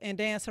stuff and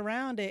dance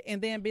around it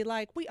and then be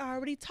like, we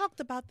already talked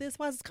about this.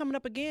 Why is it coming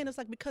up again? It's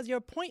like because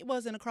your point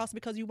wasn't across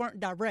because you weren't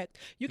direct.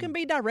 You can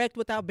be direct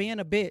without being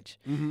a bitch.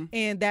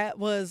 And that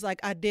was like,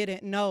 I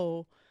didn't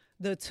know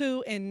the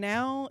two. And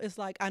now it's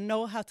like, I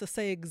know how to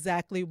say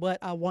exactly what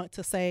I want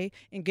to say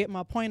and get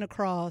my point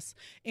across.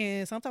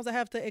 And sometimes I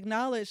have to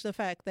acknowledge the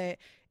fact that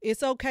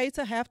it's okay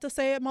to have to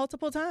say it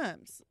multiple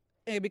times.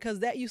 Because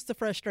that used to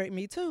frustrate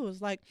me too.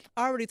 It's like,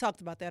 I already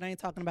talked about that. I ain't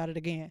talking about it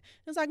again.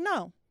 It's like,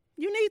 no,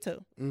 you need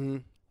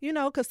to.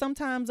 Because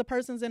sometimes a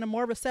person's in a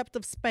more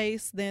receptive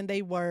space than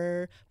they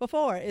were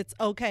before. It's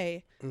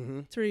okay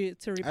to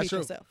repeat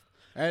yourself.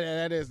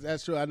 And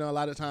that's true. I know a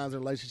lot of times in a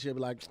relationship,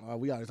 like, oh,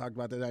 we already talked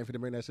about that. I ain't finna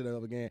bring that shit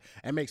up again.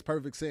 It makes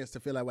perfect sense to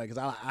feel that way because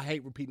I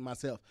hate repeating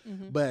myself.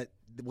 But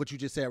what you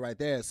just said right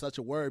there is such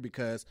a word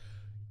because,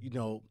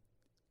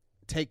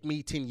 take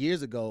me 10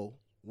 years ago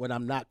when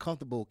I'm not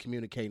comfortable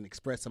communicating,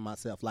 expressing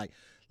myself. Like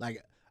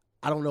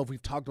I don't know if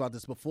we've talked about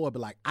this before, but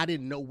like I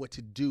didn't know what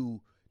to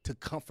do to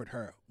comfort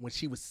her when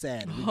she was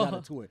sad. We got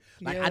into it.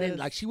 Like I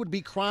didn't she would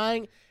be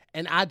crying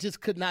and I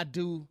just could not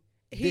do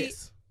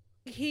this.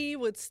 He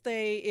would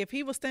stay, if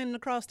he was standing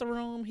across the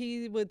room,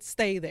 he would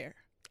stay there.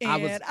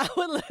 And I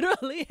would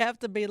literally have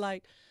to be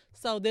like,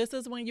 so this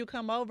is when you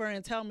come over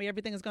and tell me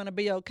everything is going to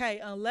be okay.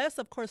 Unless,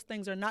 of course,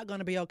 things are not going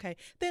to be okay.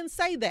 Then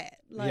say that.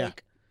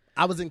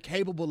 I was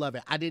incapable of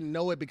it. I didn't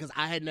know it because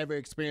I had never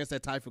experienced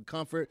that type of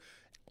comfort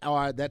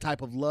or that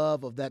type of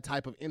love, of that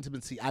type of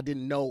intimacy. I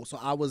didn't know. So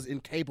I was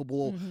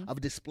incapable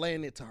of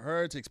displaying it to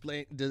her,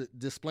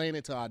 displaying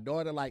it to our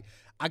daughter. Like,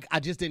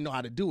 I just didn't know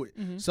how to do it.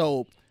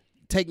 So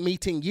take me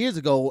 10 years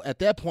ago, at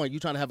that point, you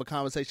trying to have a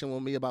conversation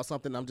with me about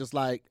something, I'm just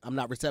like, I'm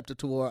not receptive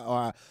to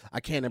or I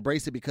can't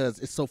embrace it because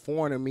it's so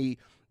foreign to me.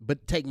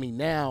 But take me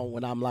now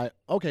when I'm like,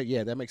 okay,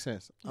 yeah, that makes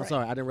sense. I'm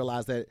sorry. I didn't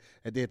realize that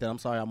I did that. I'm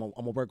sorry. I'm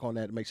gonna work on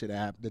that to make sure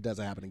that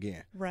doesn't happen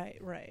again. Right.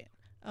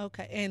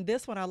 Okay. And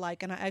this one I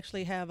like, and I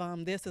actually have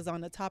this is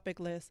on the topic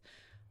list,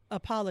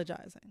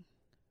 apologizing.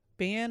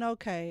 Being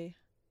okay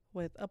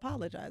with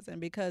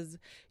apologizing, because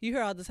you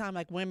hear all the time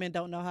like women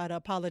don't know how to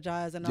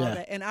apologize and all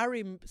that. And I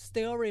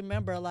still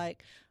remember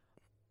like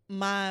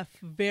my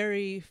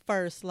very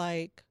first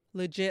like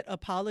legit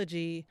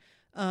apology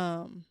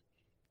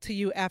to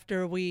you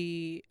after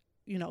we,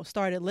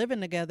 started living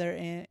together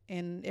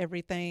and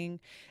everything.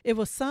 It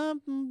was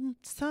something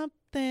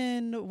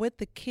with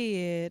the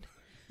kid.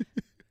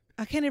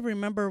 I can't even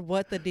remember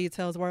what the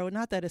details were.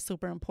 Not that it's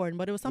super important,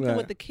 but it was something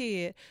with the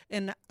kid,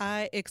 and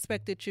I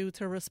expected you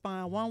to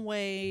respond one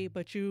way,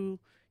 but you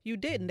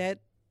didn't.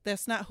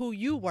 That's not who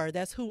you were.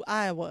 That's who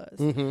I was.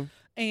 Mm-hmm.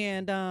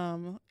 And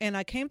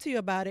I came to you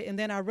about it, and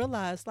then I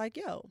realized, like,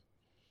 yo,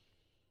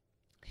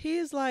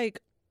 he's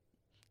like,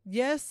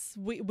 yes,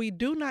 we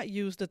do not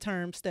use the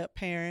term step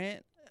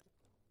parent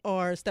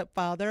or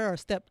stepfather or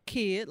step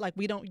kid. Like,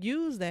 we don't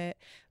use that,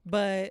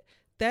 but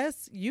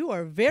you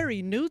are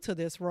very new to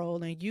this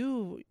role, and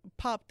you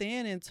popped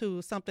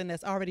into something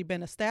that's already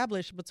been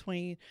established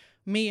between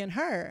me and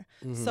her.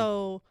 Mm-hmm.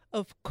 So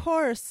of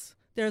course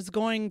there's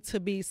going to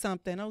be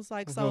something. I was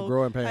like,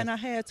 and I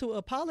had to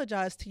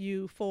apologize to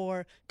you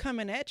for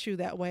coming at you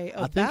that way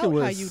about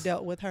how you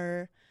dealt with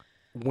her.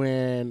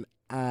 When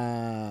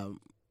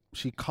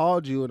she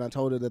called you and I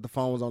told her that the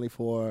phone was only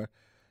for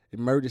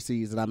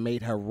emergencies, and I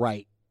made her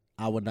write,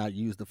 I would not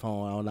use the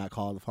phone, I would not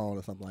call the phone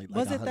or something like that.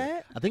 Was it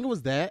that? I think it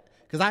was that,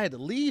 because I had to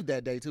leave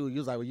that day too. You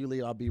was like, when you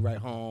leave, I'll be right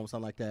home,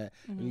 something like that.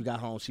 Mm-hmm. When you got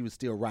home, she was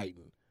still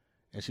writing.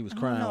 And she was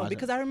crying. No,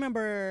 because I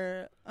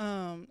remember,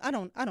 I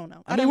don't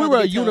know. I mean, we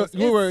were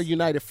a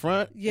united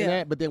front in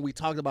that, but then we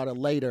talked about it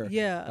later.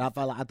 Yeah. And I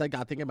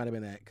think it might have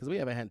been that, because we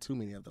haven't had too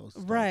many of those.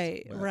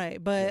 Right.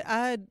 But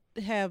I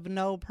have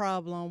no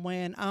problem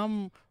when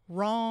I'm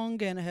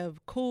wrong and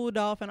have cooled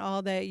off and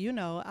all that.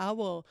 I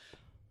will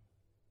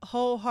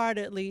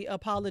wholeheartedly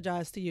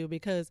apologize to you,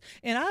 because,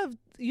 and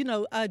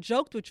I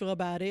joked with you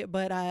about it,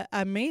 but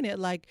I mean it.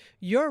 Like,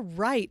 you're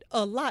right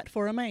a lot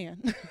for a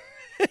man.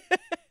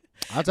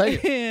 I'll tell you.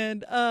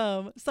 And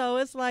so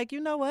it's like, you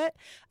know what?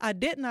 I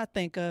did not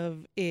think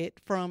of it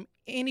from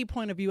any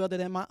point of view other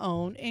than my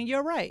own. And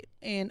you're right.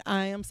 And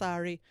I am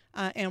sorry.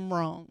 I am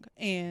wrong.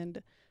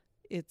 And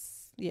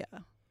it's, yeah.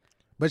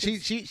 But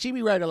she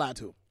be right a lot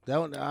too.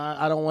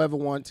 I don't ever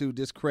want to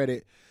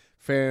discredit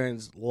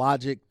Farron's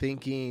logic,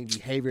 thinking,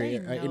 behavior,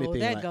 or anything.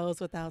 That goes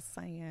without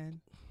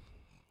saying.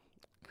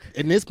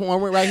 In this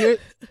point right here,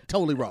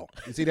 totally wrong.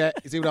 You see that?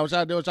 You see what I was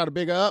trying to do? I was trying to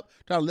big her up,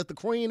 trying to lift the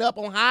queen up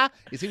on high.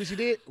 You see what she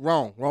did?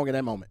 Wrong in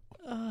that moment.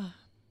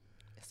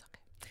 It's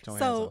okay.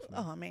 So,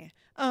 oh man,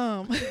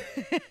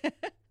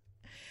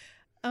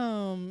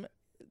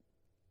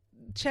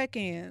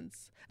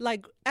 check-ins.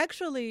 Like,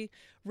 actually,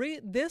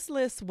 this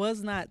list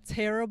was not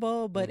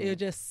terrible, but it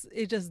just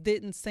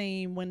didn't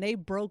seem, when they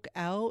broke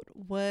out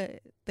what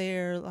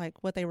they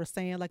were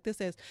saying. Like, this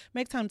says,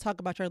 make time to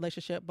talk about your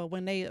relationship, but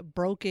when they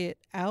broke it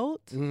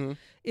out,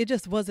 it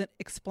just wasn't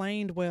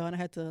explained well, and I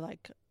had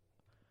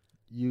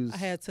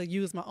to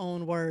use my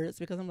own words,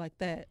 because I'm like,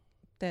 that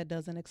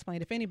doesn't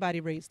explain. If anybody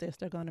reads this,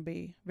 they're going to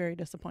be very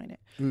disappointed.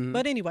 Mm-hmm.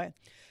 But anyway,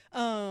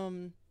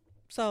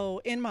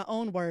 so in my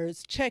own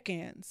words,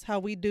 check-ins, how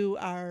we do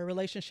our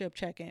relationship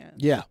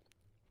check-ins. Yeah.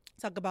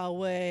 Talk about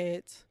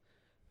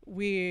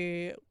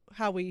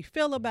how we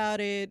feel about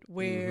it,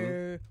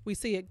 where we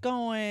see it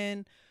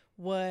going,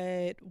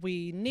 what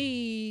we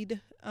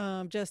need,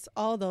 just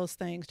all those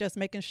things, just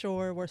making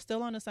sure we're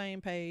still on the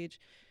same page.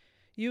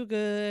 You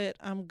good,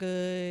 I'm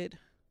good.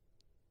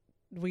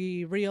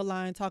 We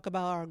realign, talk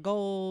about our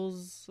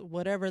goals,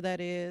 whatever that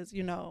is,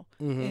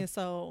 and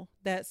so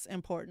that's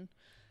important.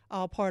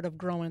 All part of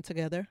growing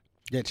together.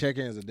 Yeah,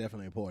 check-ins are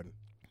definitely important.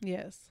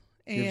 Yes.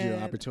 Gives you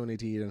an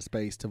opportunity and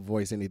space to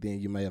voice anything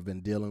you may have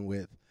been dealing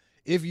with,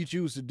 if you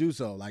choose to do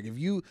so. Like, if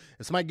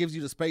somebody gives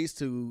you the space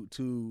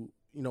to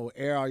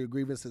air all your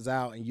grievances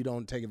out, and you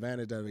don't take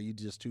advantage of it, you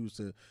just choose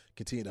to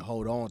continue to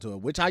hold on to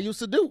it, which I used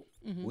to do,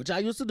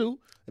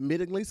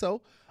 admittedly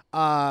so,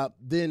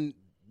 then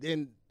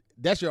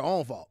that's your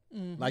own fault.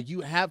 Mm-hmm. Like,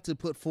 you have to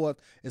put forth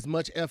as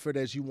much effort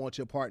as you want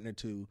your partner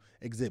to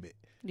exhibit.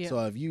 Yeah. So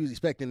if you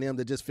expecting them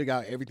to just figure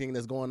out everything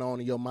that's going on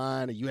in your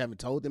mind and you haven't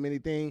told them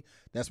anything,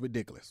 that's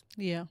ridiculous.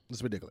 Yeah.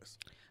 It's ridiculous.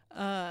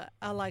 I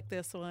like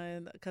this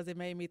one because it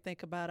made me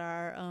think about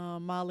our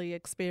Molly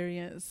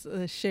experience,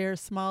 share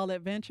small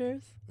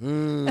adventures.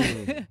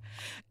 And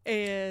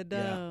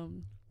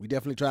we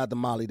definitely tried the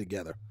Molly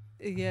together.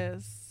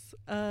 Yes.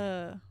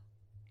 It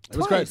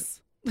was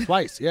crazy.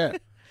 Twice, yeah.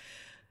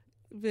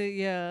 But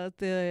yeah,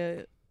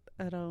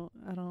 I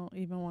don't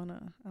even want to.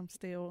 I'm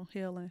still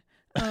healing.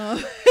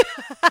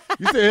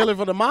 You still healing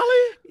for the Molly?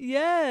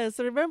 Yes.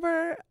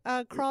 Remember,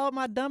 I crawled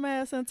my dumb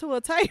ass into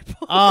a table.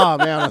 Oh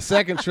man, on a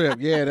second trip.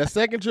 Yeah, that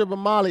second trip of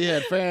Molly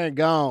had Farron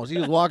gone. She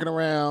was walking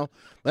around.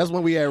 That's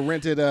when we had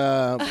rented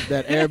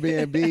that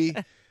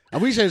Airbnb.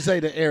 And we should say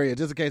the area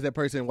just in case that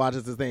person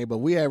watches this thing. But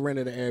we had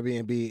rented an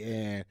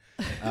Airbnb,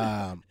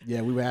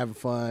 and we were having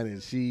fun.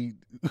 And she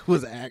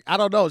was, I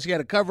don't know, she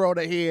had a cover on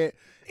her head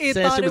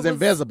saying she was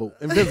invisible.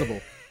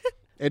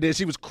 And then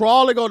she was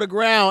crawling on the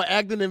ground,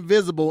 acting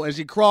invisible, and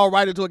she crawled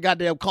right into a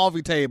goddamn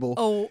coffee table.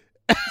 Oh,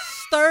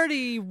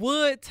 sturdy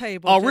wood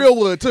table. Oh, real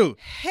wood, too.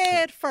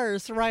 Head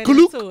first right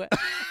into it.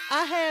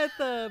 I had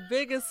the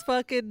biggest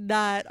fucking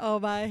knot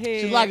on my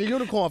head. She's like a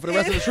unicorn for the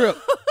rest of the trip.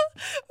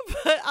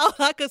 But All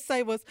I could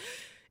say was,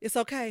 it's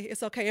okay.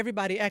 It's okay.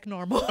 Everybody act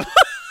normal.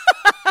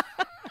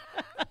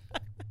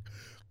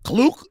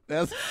 Kluk.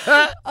 That's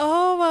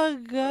Oh my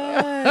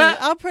God.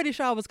 I'm pretty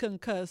sure I was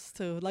concussed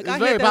too. Like It's I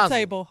very hit that possible.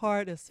 table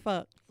hard as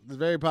fuck. It's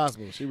very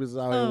possible. She was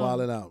out here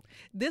wilding out.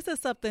 This is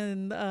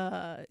something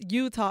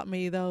you taught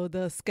me though,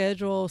 the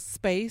schedule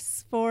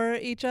space for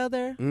each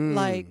other.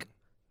 Like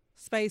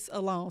space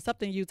alone.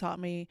 Something you taught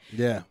me.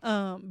 Yeah.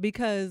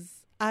 Because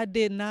I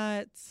did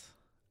not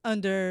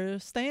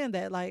understand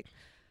that. Like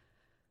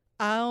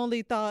I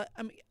only thought,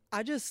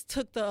 I just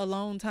took the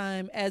alone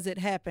time as it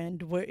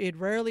happened, where it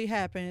rarely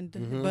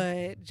happened,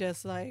 but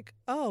just like,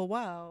 oh,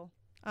 wow,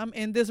 I'm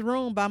in this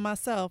room by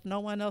myself. No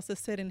one else is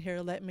sitting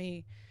here. Let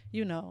me,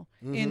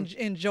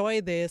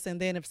 enjoy this. And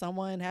then if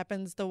someone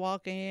happens to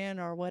walk in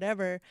or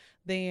whatever,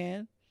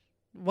 then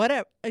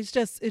whatever. It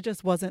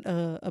just wasn't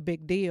a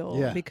big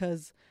deal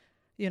because,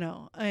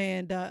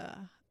 and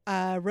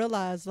I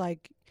realized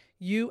like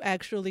you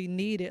actually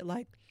needed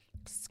like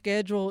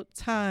scheduled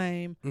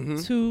time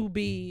to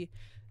be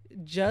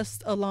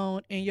just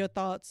alone in your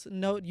thoughts.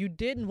 No, you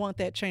didn't want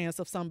that chance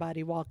of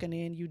somebody walking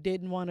in. You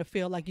didn't want to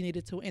feel like you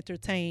needed to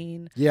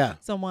entertain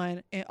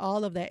someone and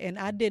all of that. And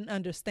I didn't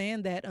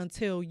understand that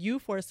until you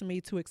forced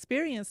me to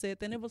experience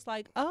it. Then it was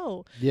like,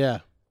 oh, yeah,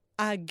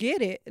 I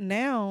get it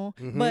now.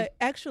 But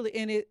actually,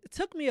 and it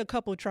took me a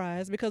couple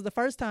tries because the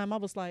first time I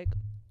was like,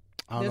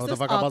 I don't know what the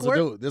fuck I'm supposed to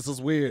do. This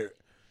is weird.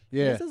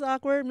 Yeah. This is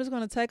awkward. I'm just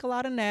going to take a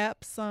lot of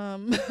naps. I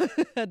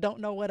don't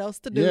know what else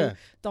to do. Yeah.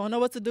 Don't know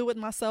what to do with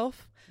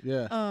myself.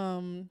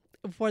 Yeah.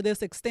 For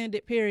this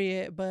extended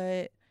period,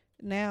 but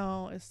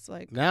now it's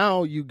like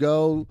now you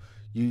go,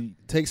 you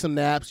take some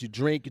naps, you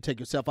drink, you take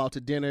yourself out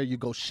to dinner, you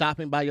go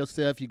shopping by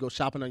yourself, you go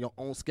shopping on your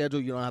own schedule.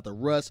 You don't have to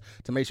rush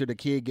to make sure the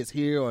kid gets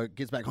here or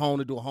gets back home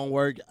to do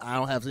homework. I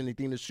don't have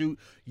anything to shoot.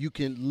 You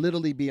can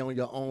literally be on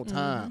your own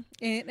time.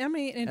 And I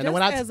mean, and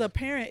just as a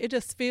parent, it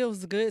just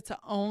feels good to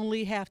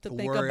only have to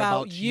think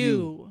about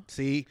you.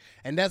 See?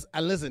 And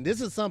listen,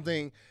 this is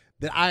something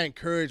that I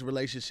encourage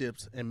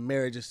relationships and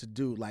marriages to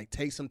do. Like,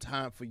 take some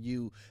time for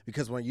you,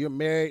 because when you're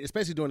married,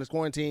 especially during this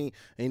quarantine,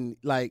 and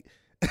like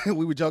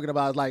we were joking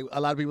about, like, a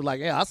lot of people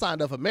like, yeah, I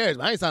signed up for marriage,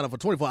 but I ain't signed up for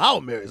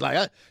 24-hour marriage.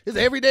 Like, it's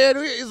every day.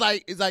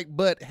 It's like,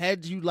 but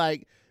had you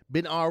like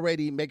been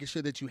already making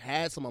sure that you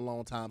had some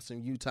alone time,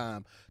 some you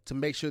time, to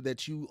make sure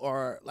that you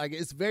are like,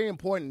 it's very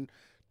important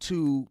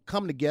to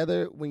come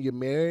together when you're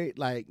married.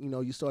 Like,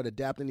 you start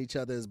adapting each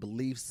other's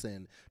beliefs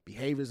and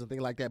behaviors and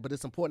things like that. But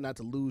it's important not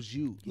to lose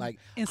you. Like,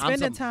 and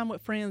spending time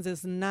with friends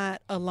is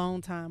not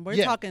alone time.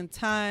 We're talking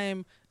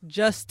time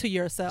just to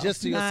yourself.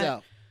 Just to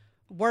yourself.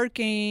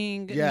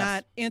 Working,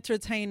 not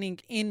entertaining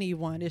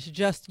anyone. It's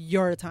just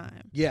your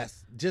time.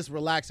 Yes. Just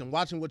relaxing,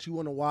 watching what you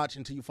want to watch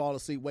until you fall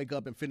asleep, wake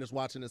up and finish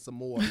watching it some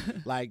more.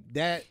 Like,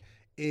 that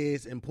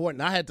is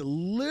important. I had to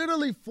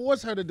literally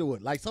force her to do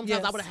it. Like,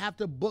 sometimes I would have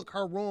to book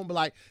her room, but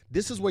like,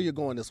 this is where you're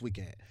going this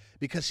weekend,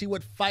 because she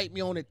would fight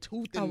me on it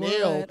tooth and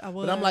nail.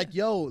 But I'm like,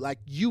 yo, like,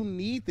 you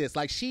need this.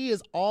 Like, she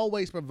is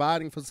always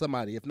providing for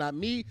somebody. If not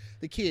me,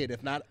 the kid.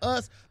 If not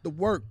us, the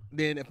work.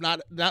 Then if not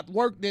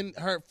work, then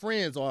her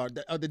friends or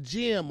the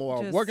gym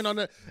or working on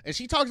and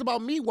she talks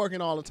about me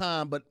working all the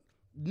time, but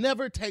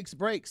never takes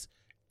breaks.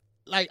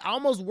 Like,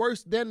 almost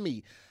worse than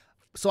me.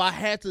 So I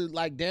had to,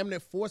 like, damn near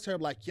force her,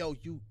 like, yo,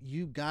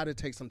 you got to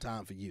take some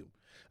time for you.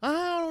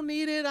 I don't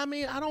need it. I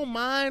mean, I don't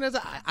mind.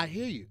 I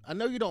hear you. I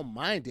know you don't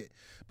mind it,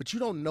 but you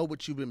don't know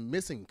what you've been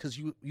missing, because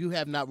you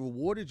have not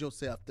rewarded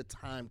yourself the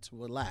time to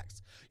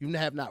relax. You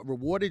have not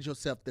rewarded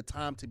yourself the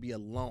time to be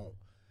alone.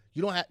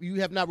 You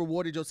have not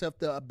rewarded yourself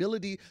the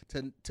ability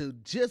to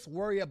just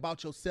worry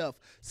about yourself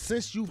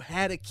since you've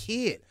had a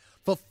kid.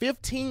 For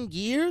 15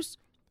 years,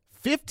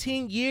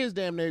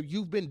 damn near,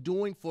 you've been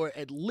doing for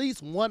at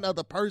least one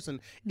other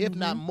person, if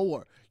not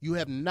more. You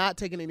have not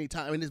taken any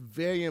time, and it's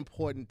very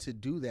important to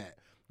do that.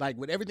 Like,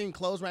 with everything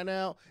closed right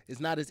now, it's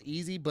not as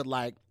easy, but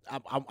like,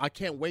 I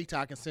can't wait till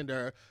I can send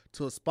her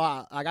to a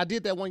spa. Like, I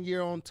did that one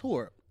year on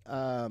tour.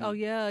 Oh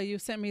yeah, you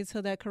sent me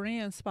to that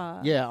Korean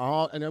spa.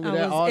 Yeah, and then we were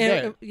there all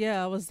day.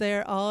 Yeah, I was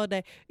there all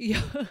day.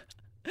 Yeah,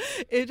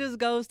 it just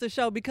goes to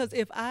show, because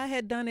if I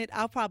had done it,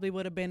 I probably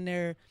would have been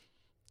there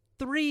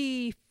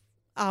 3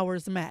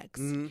 hours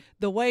max.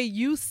 The way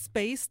you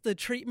spaced the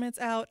treatments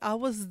out, I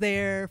was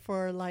there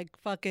for like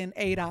fucking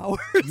 8 hours.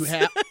 You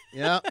have,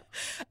 yeah.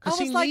 Because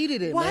she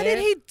needed it. Why did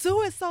he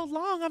do it so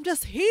long? I'm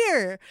just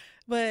here.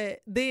 But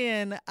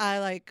then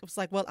I was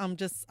like, well,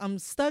 I'm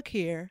stuck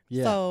here.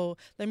 Yeah. So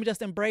let me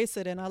just embrace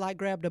it. And I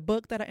grabbed a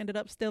book that I ended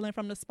up stealing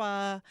from the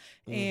spa,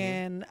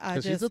 and I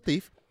just, she's a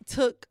thief,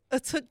 took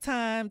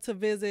time to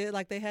visit.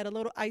 Like, they had a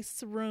little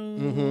ice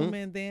room,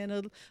 and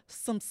then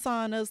some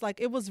saunas.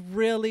 Like, it was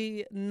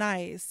really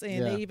nice.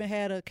 And they even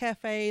had a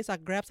cafe, so I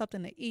grabbed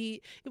something to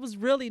eat. It was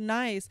really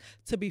nice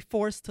to be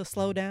forced to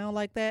slow down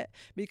like that,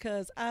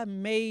 because I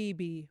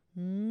maybe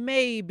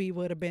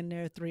would have been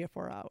there 3 or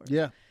 4 hours.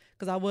 Yeah.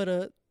 Because I would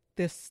have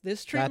this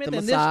treatment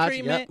and this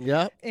treatment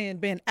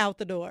and been out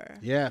the door.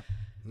 Yeah.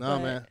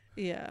 Man.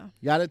 Yeah.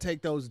 You got to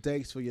take those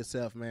dates for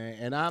yourself, man.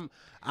 And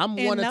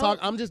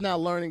I'm just now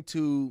learning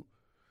to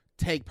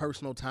take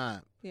personal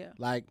time. Yeah.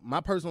 Like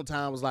my personal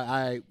time was like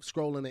I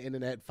scrolling the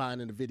internet,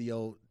 finding a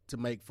video to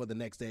make for the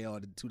next day or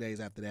the 2 days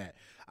after that.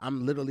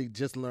 I'm literally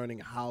just learning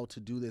how to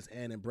do this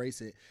and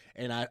embrace it.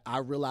 And I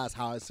realized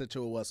how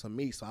essential it was for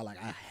me. So I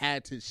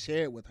had to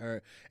share it with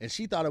her. And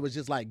she thought it was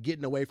just like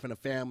getting away from the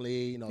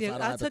family, you know. Yeah, so I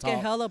don't I have to took talk.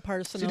 it hella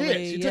personally. She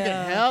did. She took it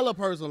hella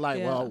personal. Like,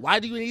 Yeah. well, why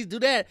do you need to do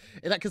that?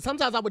 And because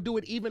sometimes I would do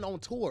it even on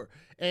tour.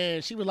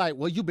 And she was like,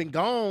 well, you've been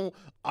gone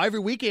every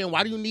weekend.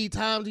 Why do you need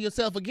time to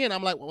yourself again?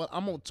 I'm like, well,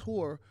 I'm on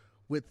tour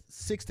with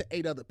 6 to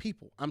 8 other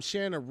people. I'm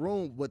sharing a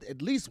room with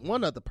at least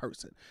one other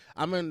person.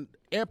 I'm in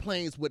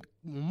airplanes with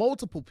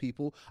multiple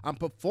people. I'm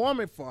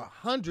performing for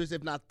hundreds,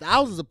 if not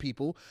thousands of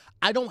people.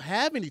 I don't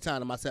have any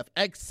time to myself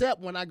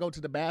except when I go to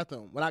the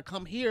bathroom. When I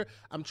come here,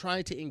 I'm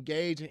trying to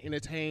engage and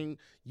entertain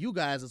you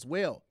guys as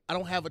well. I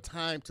don't have a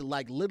time to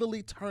like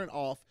literally turn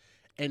off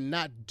and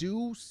not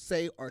do,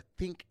 say, or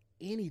think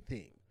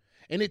anything.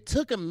 And it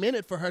took a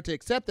minute for her to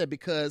accept that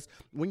because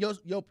when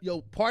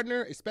your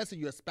partner, especially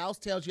your spouse,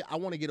 tells you, I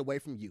want to get away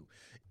from you,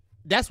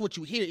 that's what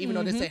you hear, even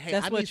though they say,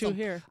 hey,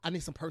 I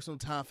need some personal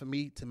time for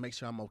me to make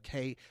sure I'm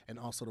okay and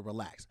also to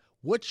relax.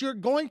 What you're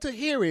going to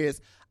hear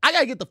is, I got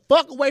to get the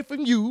fuck away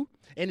from you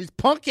and this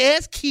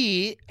punk-ass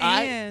kid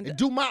and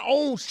do my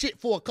own shit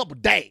for a couple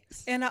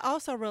days. And I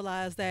also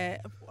realized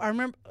that, I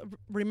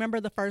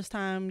remember the first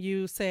time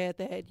you said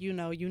that, you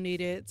know, you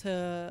needed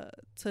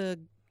to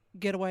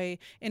get away,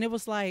 and it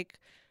was like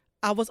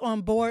I was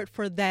on board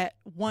for that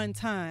one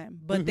time,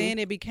 but then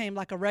it became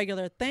like a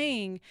regular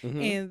thing,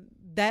 and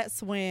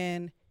that's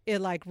when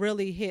it like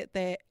really hit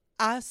that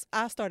I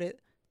started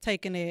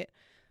taking it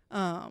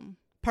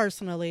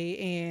personally,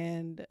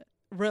 and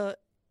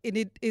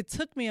it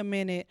took me a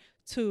minute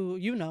to,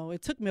 you know,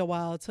 it took me a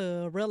while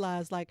to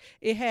realize like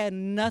it had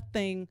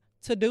nothing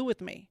to do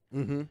with me,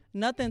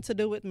 nothing to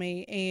do with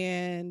me,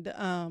 and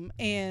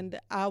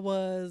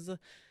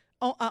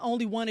I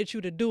only wanted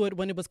you to do it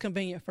when it was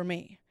convenient for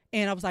me.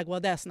 And I was like, well,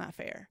 that's not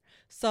fair.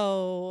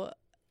 So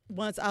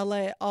once I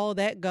let all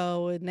that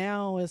go, and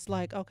now it's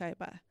like, okay,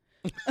 bye.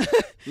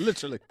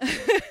 Literally.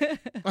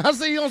 I'll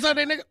see you on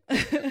Sunday,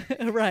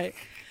 nigga. Right.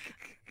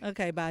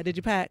 Okay, bye. Did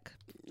you pack?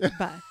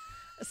 Bye.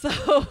 So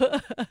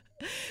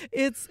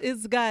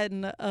it's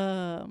gotten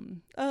a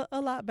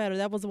lot better.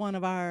 That was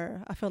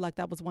I feel like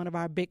that was one of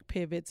our big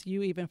pivots.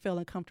 You even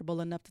feeling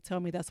comfortable enough to tell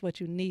me that's what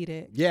you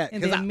needed. Yeah.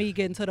 And then me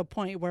getting to the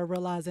point where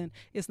realizing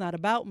it's not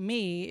about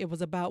me. It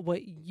was about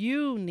what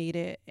you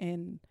needed,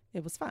 and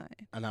it was fine.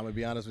 And I'm going to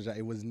be honest with you,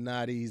 it was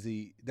not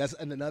easy. That's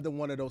another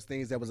one of those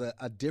things that was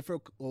a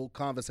difficult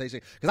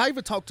conversation. Because I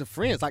even talked to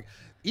friends, like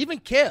even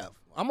Kev.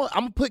 I'm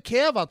gonna put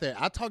Kev out there.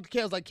 I talked to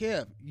Kev, like,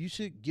 Kev, you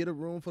should get a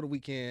room for the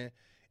weekend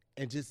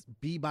and just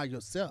be by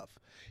yourself.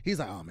 He's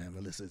like, oh man,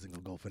 Melissa isn't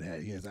gonna go for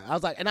that. I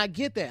was like, and I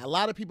get that. A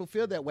lot of people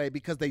feel that way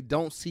because they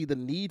don't see the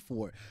need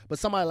for it. But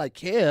somebody like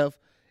Kev,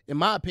 in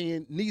my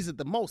opinion, needs it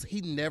the most.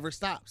 He never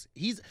stops.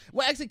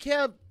 Actually,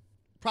 Kev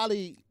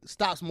probably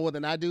stops more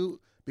than I do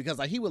because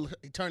like he will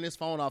turn his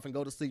phone off and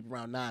go to sleep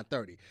around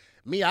 9:30.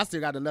 Me, I still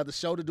got another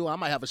show to do. I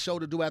might have a show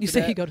to do after that.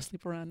 You say he go to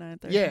sleep around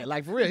 9:30. Yeah,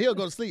 like for real, he'll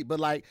go to sleep. But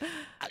like,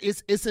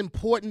 it's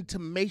important to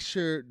make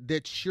sure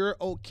that you're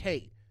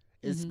okay.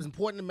 It's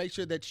important to make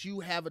sure that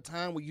you have a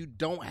time where you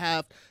don't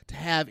have to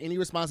have any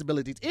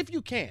responsibilities, if you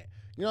can.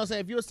 You know what I'm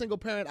saying? If you're a single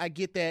parent, I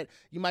get that.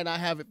 You might not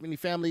have any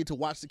family to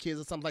watch the kids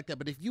or something like that.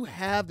 But if you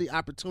have the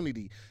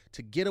opportunity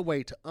to get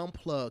away, to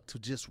unplug, to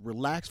just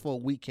relax for a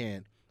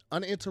weekend,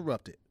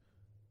 uninterrupted,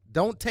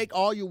 don't take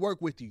all your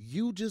work with you.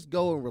 You just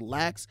go and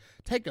relax,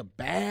 take a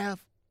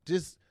bath,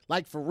 just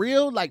like for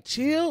real, like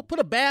chill, put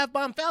a bath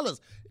bomb, fellas.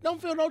 Don't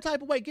feel no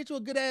type of way. Get you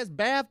a good ass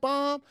bath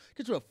bomb,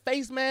 get you a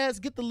face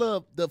mask, get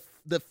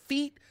the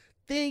feet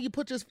thing. You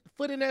put your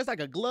foot in there, it's like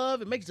a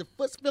glove. It makes your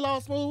foot feel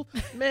all smooth.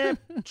 Man,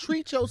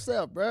 treat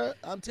yourself, bro.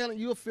 I'm telling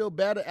you, you'll feel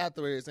better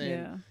afterwards.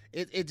 And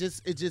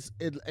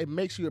it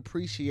makes you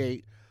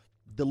appreciate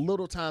the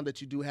little time that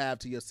you do have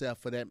to yourself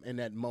for that in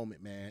that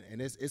moment, man. And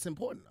it's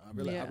important. I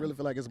really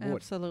feel like it's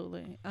important.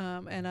 Absolutely.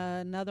 And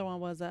another one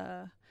was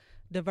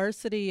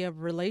diversity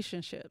of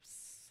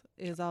relationships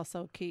is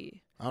also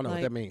key. I don't know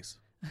what that means.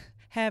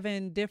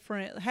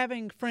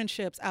 Having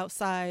friendships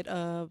outside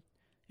of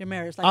your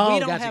marriage. Like we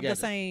don't have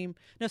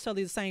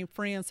necessarily the same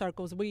friend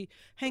circles. We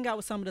hang out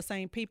with some of the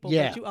same people,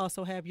 but you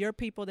also have your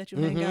people that you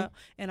hang out,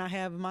 and I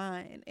have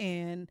mine.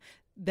 And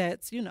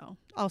that's, you know,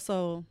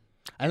 also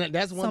and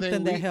that's one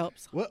something that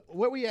helps.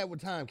 Where we at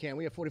with time, Cam?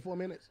 We have 44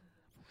 minutes?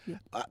 Yeah.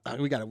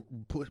 We got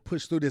to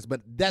push through this,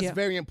 but that's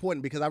very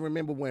important because I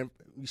remember when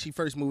she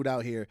first moved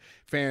out here,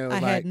 Farron was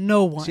had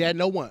no one. She had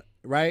no one,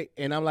 right?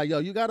 And I'm like, yo,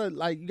 you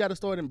gotta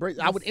start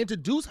embracing. I would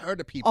introduce her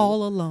to people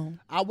all alone.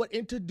 I would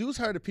introduce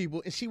her to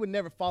people, and she would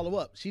never follow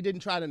up. She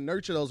didn't try to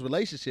nurture those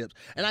relationships,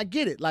 and I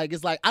get it. Like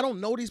it's like I don't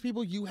know these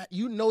people.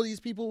 You know these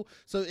people,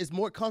 so it's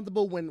more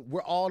comfortable when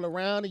we're all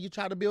around and you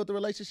try to build the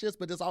relationships.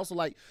 But it's also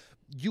like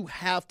you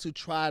have to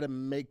try to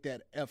make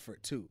that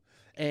effort too.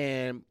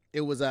 And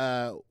it was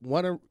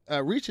one of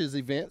Reach's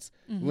events.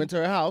 We went to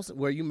her house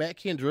where you met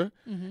Kendra,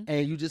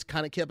 and you just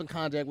kind of kept in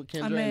contact with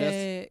Kendra. I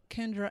met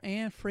Kendra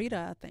and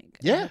Frida, I think.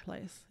 Yeah. At her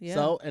place. Yeah.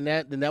 So and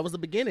that was the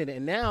beginning,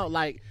 and now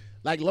like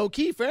low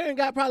key, Farron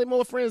got probably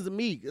more friends than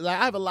me. Like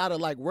I have a lot of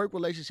like work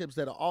relationships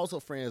that are also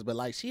friends, but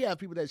like she have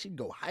people that she can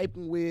go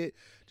hiking with,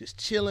 just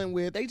chilling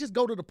with. They just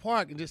go to the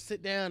park and just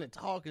sit down and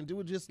talk and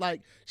do just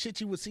like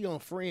shit you would see on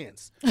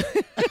Friends.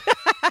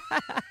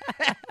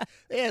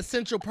 They had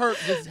Central Perk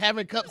just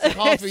having cups of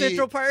coffee.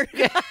 Central Perk.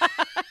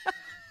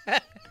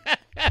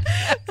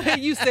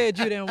 You said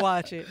you didn't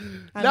watch it.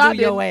 I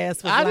knew your ass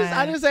was lying.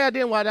 I didn't say I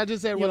didn't watch it. I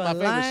just said it was my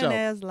favorite show. You a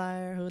lying-ass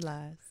liar who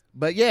lies.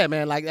 But yeah,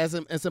 man, like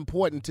it's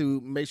important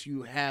to make sure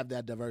you have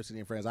that diversity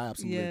in friends. I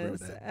absolutely agree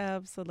with that. Yes,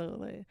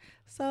 absolutely.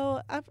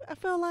 So I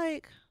feel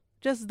like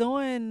just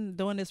doing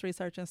this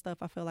research and stuff,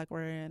 I feel like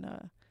we're in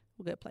a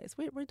good place.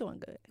 We're doing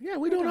good. Yeah,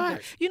 we're doing all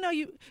right.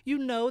 You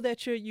know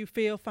that you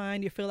feel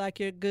fine, you feel like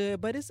you're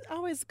good, but it's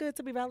always good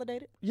to be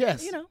validated.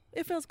 Yes. You know,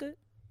 it feels good.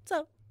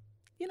 So,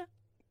 you know,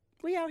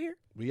 we out here.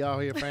 We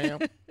out here, fam.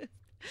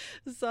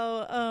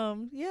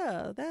 So,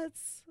 yeah,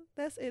 that's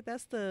it.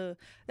 That's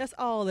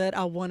all that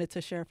I wanted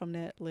to share from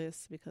that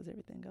list because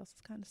everything else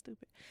is kind of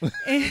stupid.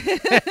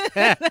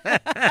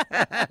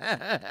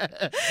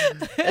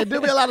 And there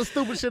be a lot of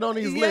stupid shit on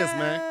these lists,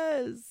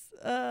 man.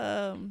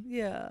 Yes.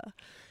 Yeah.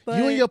 But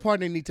you and your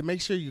partner need to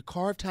make sure you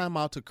carve time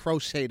out to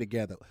crochet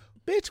together.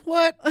 Bitch,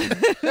 what?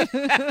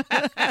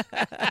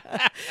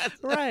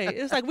 Right.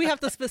 It's like we have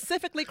to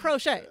specifically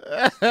crochet.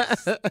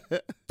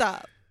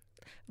 Stop.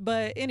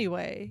 But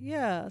anyway,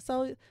 yeah.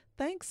 So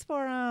thanks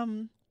for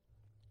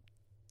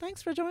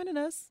joining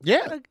us.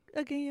 Yeah.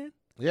 Again.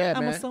 Yeah,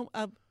 I'm man. assuming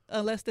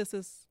unless this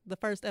is the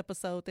first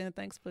episode, then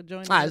thanks for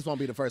joining This us. won't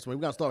be the first one.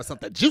 We're gonna start with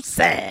something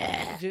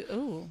juicy.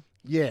 Ooh.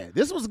 Yeah,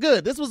 this was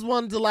good. This was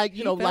one to like,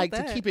 He felt like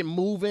that. to keep it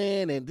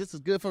moving, and this is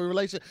good for a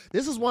relationship.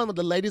 This is one that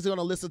the ladies are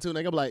gonna listen to, and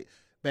they're gonna be like,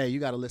 "Man,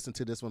 you got to listen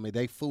to this one. Man,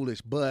 they foolish,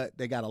 but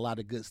they got a lot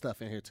of good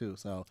stuff in here too."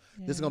 So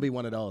this is gonna be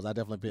one of those. I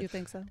definitely pick. You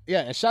think so?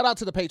 Yeah, and shout out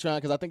to the Patreon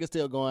because I think it's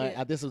still going.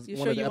 Yeah. This is You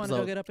one sure of the you want to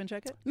episodes. go get up and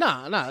check it?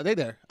 Nah, they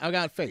there. I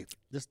got faith.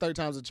 This third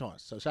time's a charm.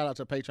 So shout out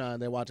to Patreon.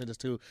 They're watching this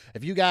too.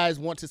 If you guys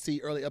want to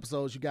see early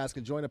episodes, you guys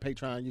can join the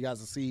Patreon. You guys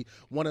will see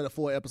one of the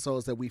 4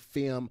 episodes that we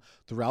film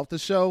throughout the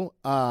show.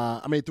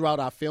 Throughout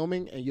our filming,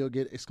 and you'll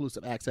get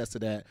exclusive access to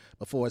that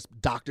before it's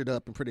doctored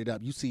up and printed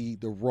up. You see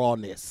the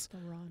rawness.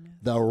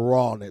 The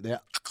rawness.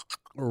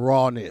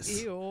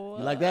 Ew. You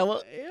like that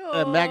one?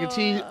 Ew. Mac and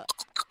cheese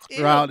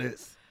Ew.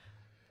 rawness.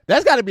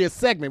 That's got to be a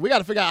segment. We got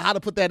to figure out how to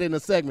put that in a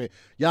segment.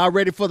 Y'all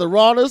ready for the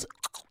rawness?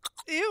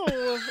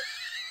 Ew.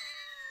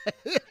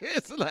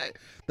 It's like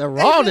the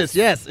rawness.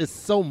 Yes, it's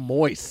so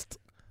moist.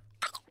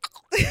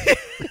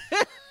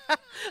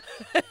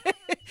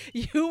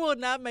 You will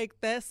not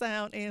make that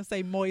sound and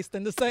say moist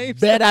in the same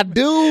Bet I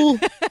do.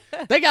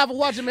 Thank y'all for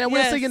watching, man.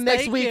 We'll Yes, see you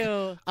next thank week.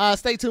 you.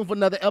 Stay tuned for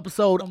another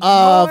episode of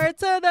More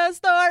to the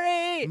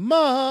story.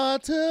 More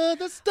to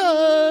the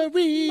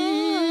Story.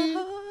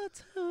 More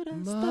to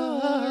the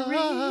story.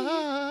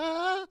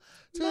 More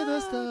to the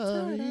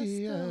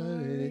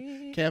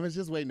story. Kevin's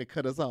just waiting to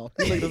cut us off.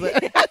 He looked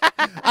at us.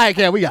 All right,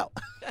 Kevin, we out.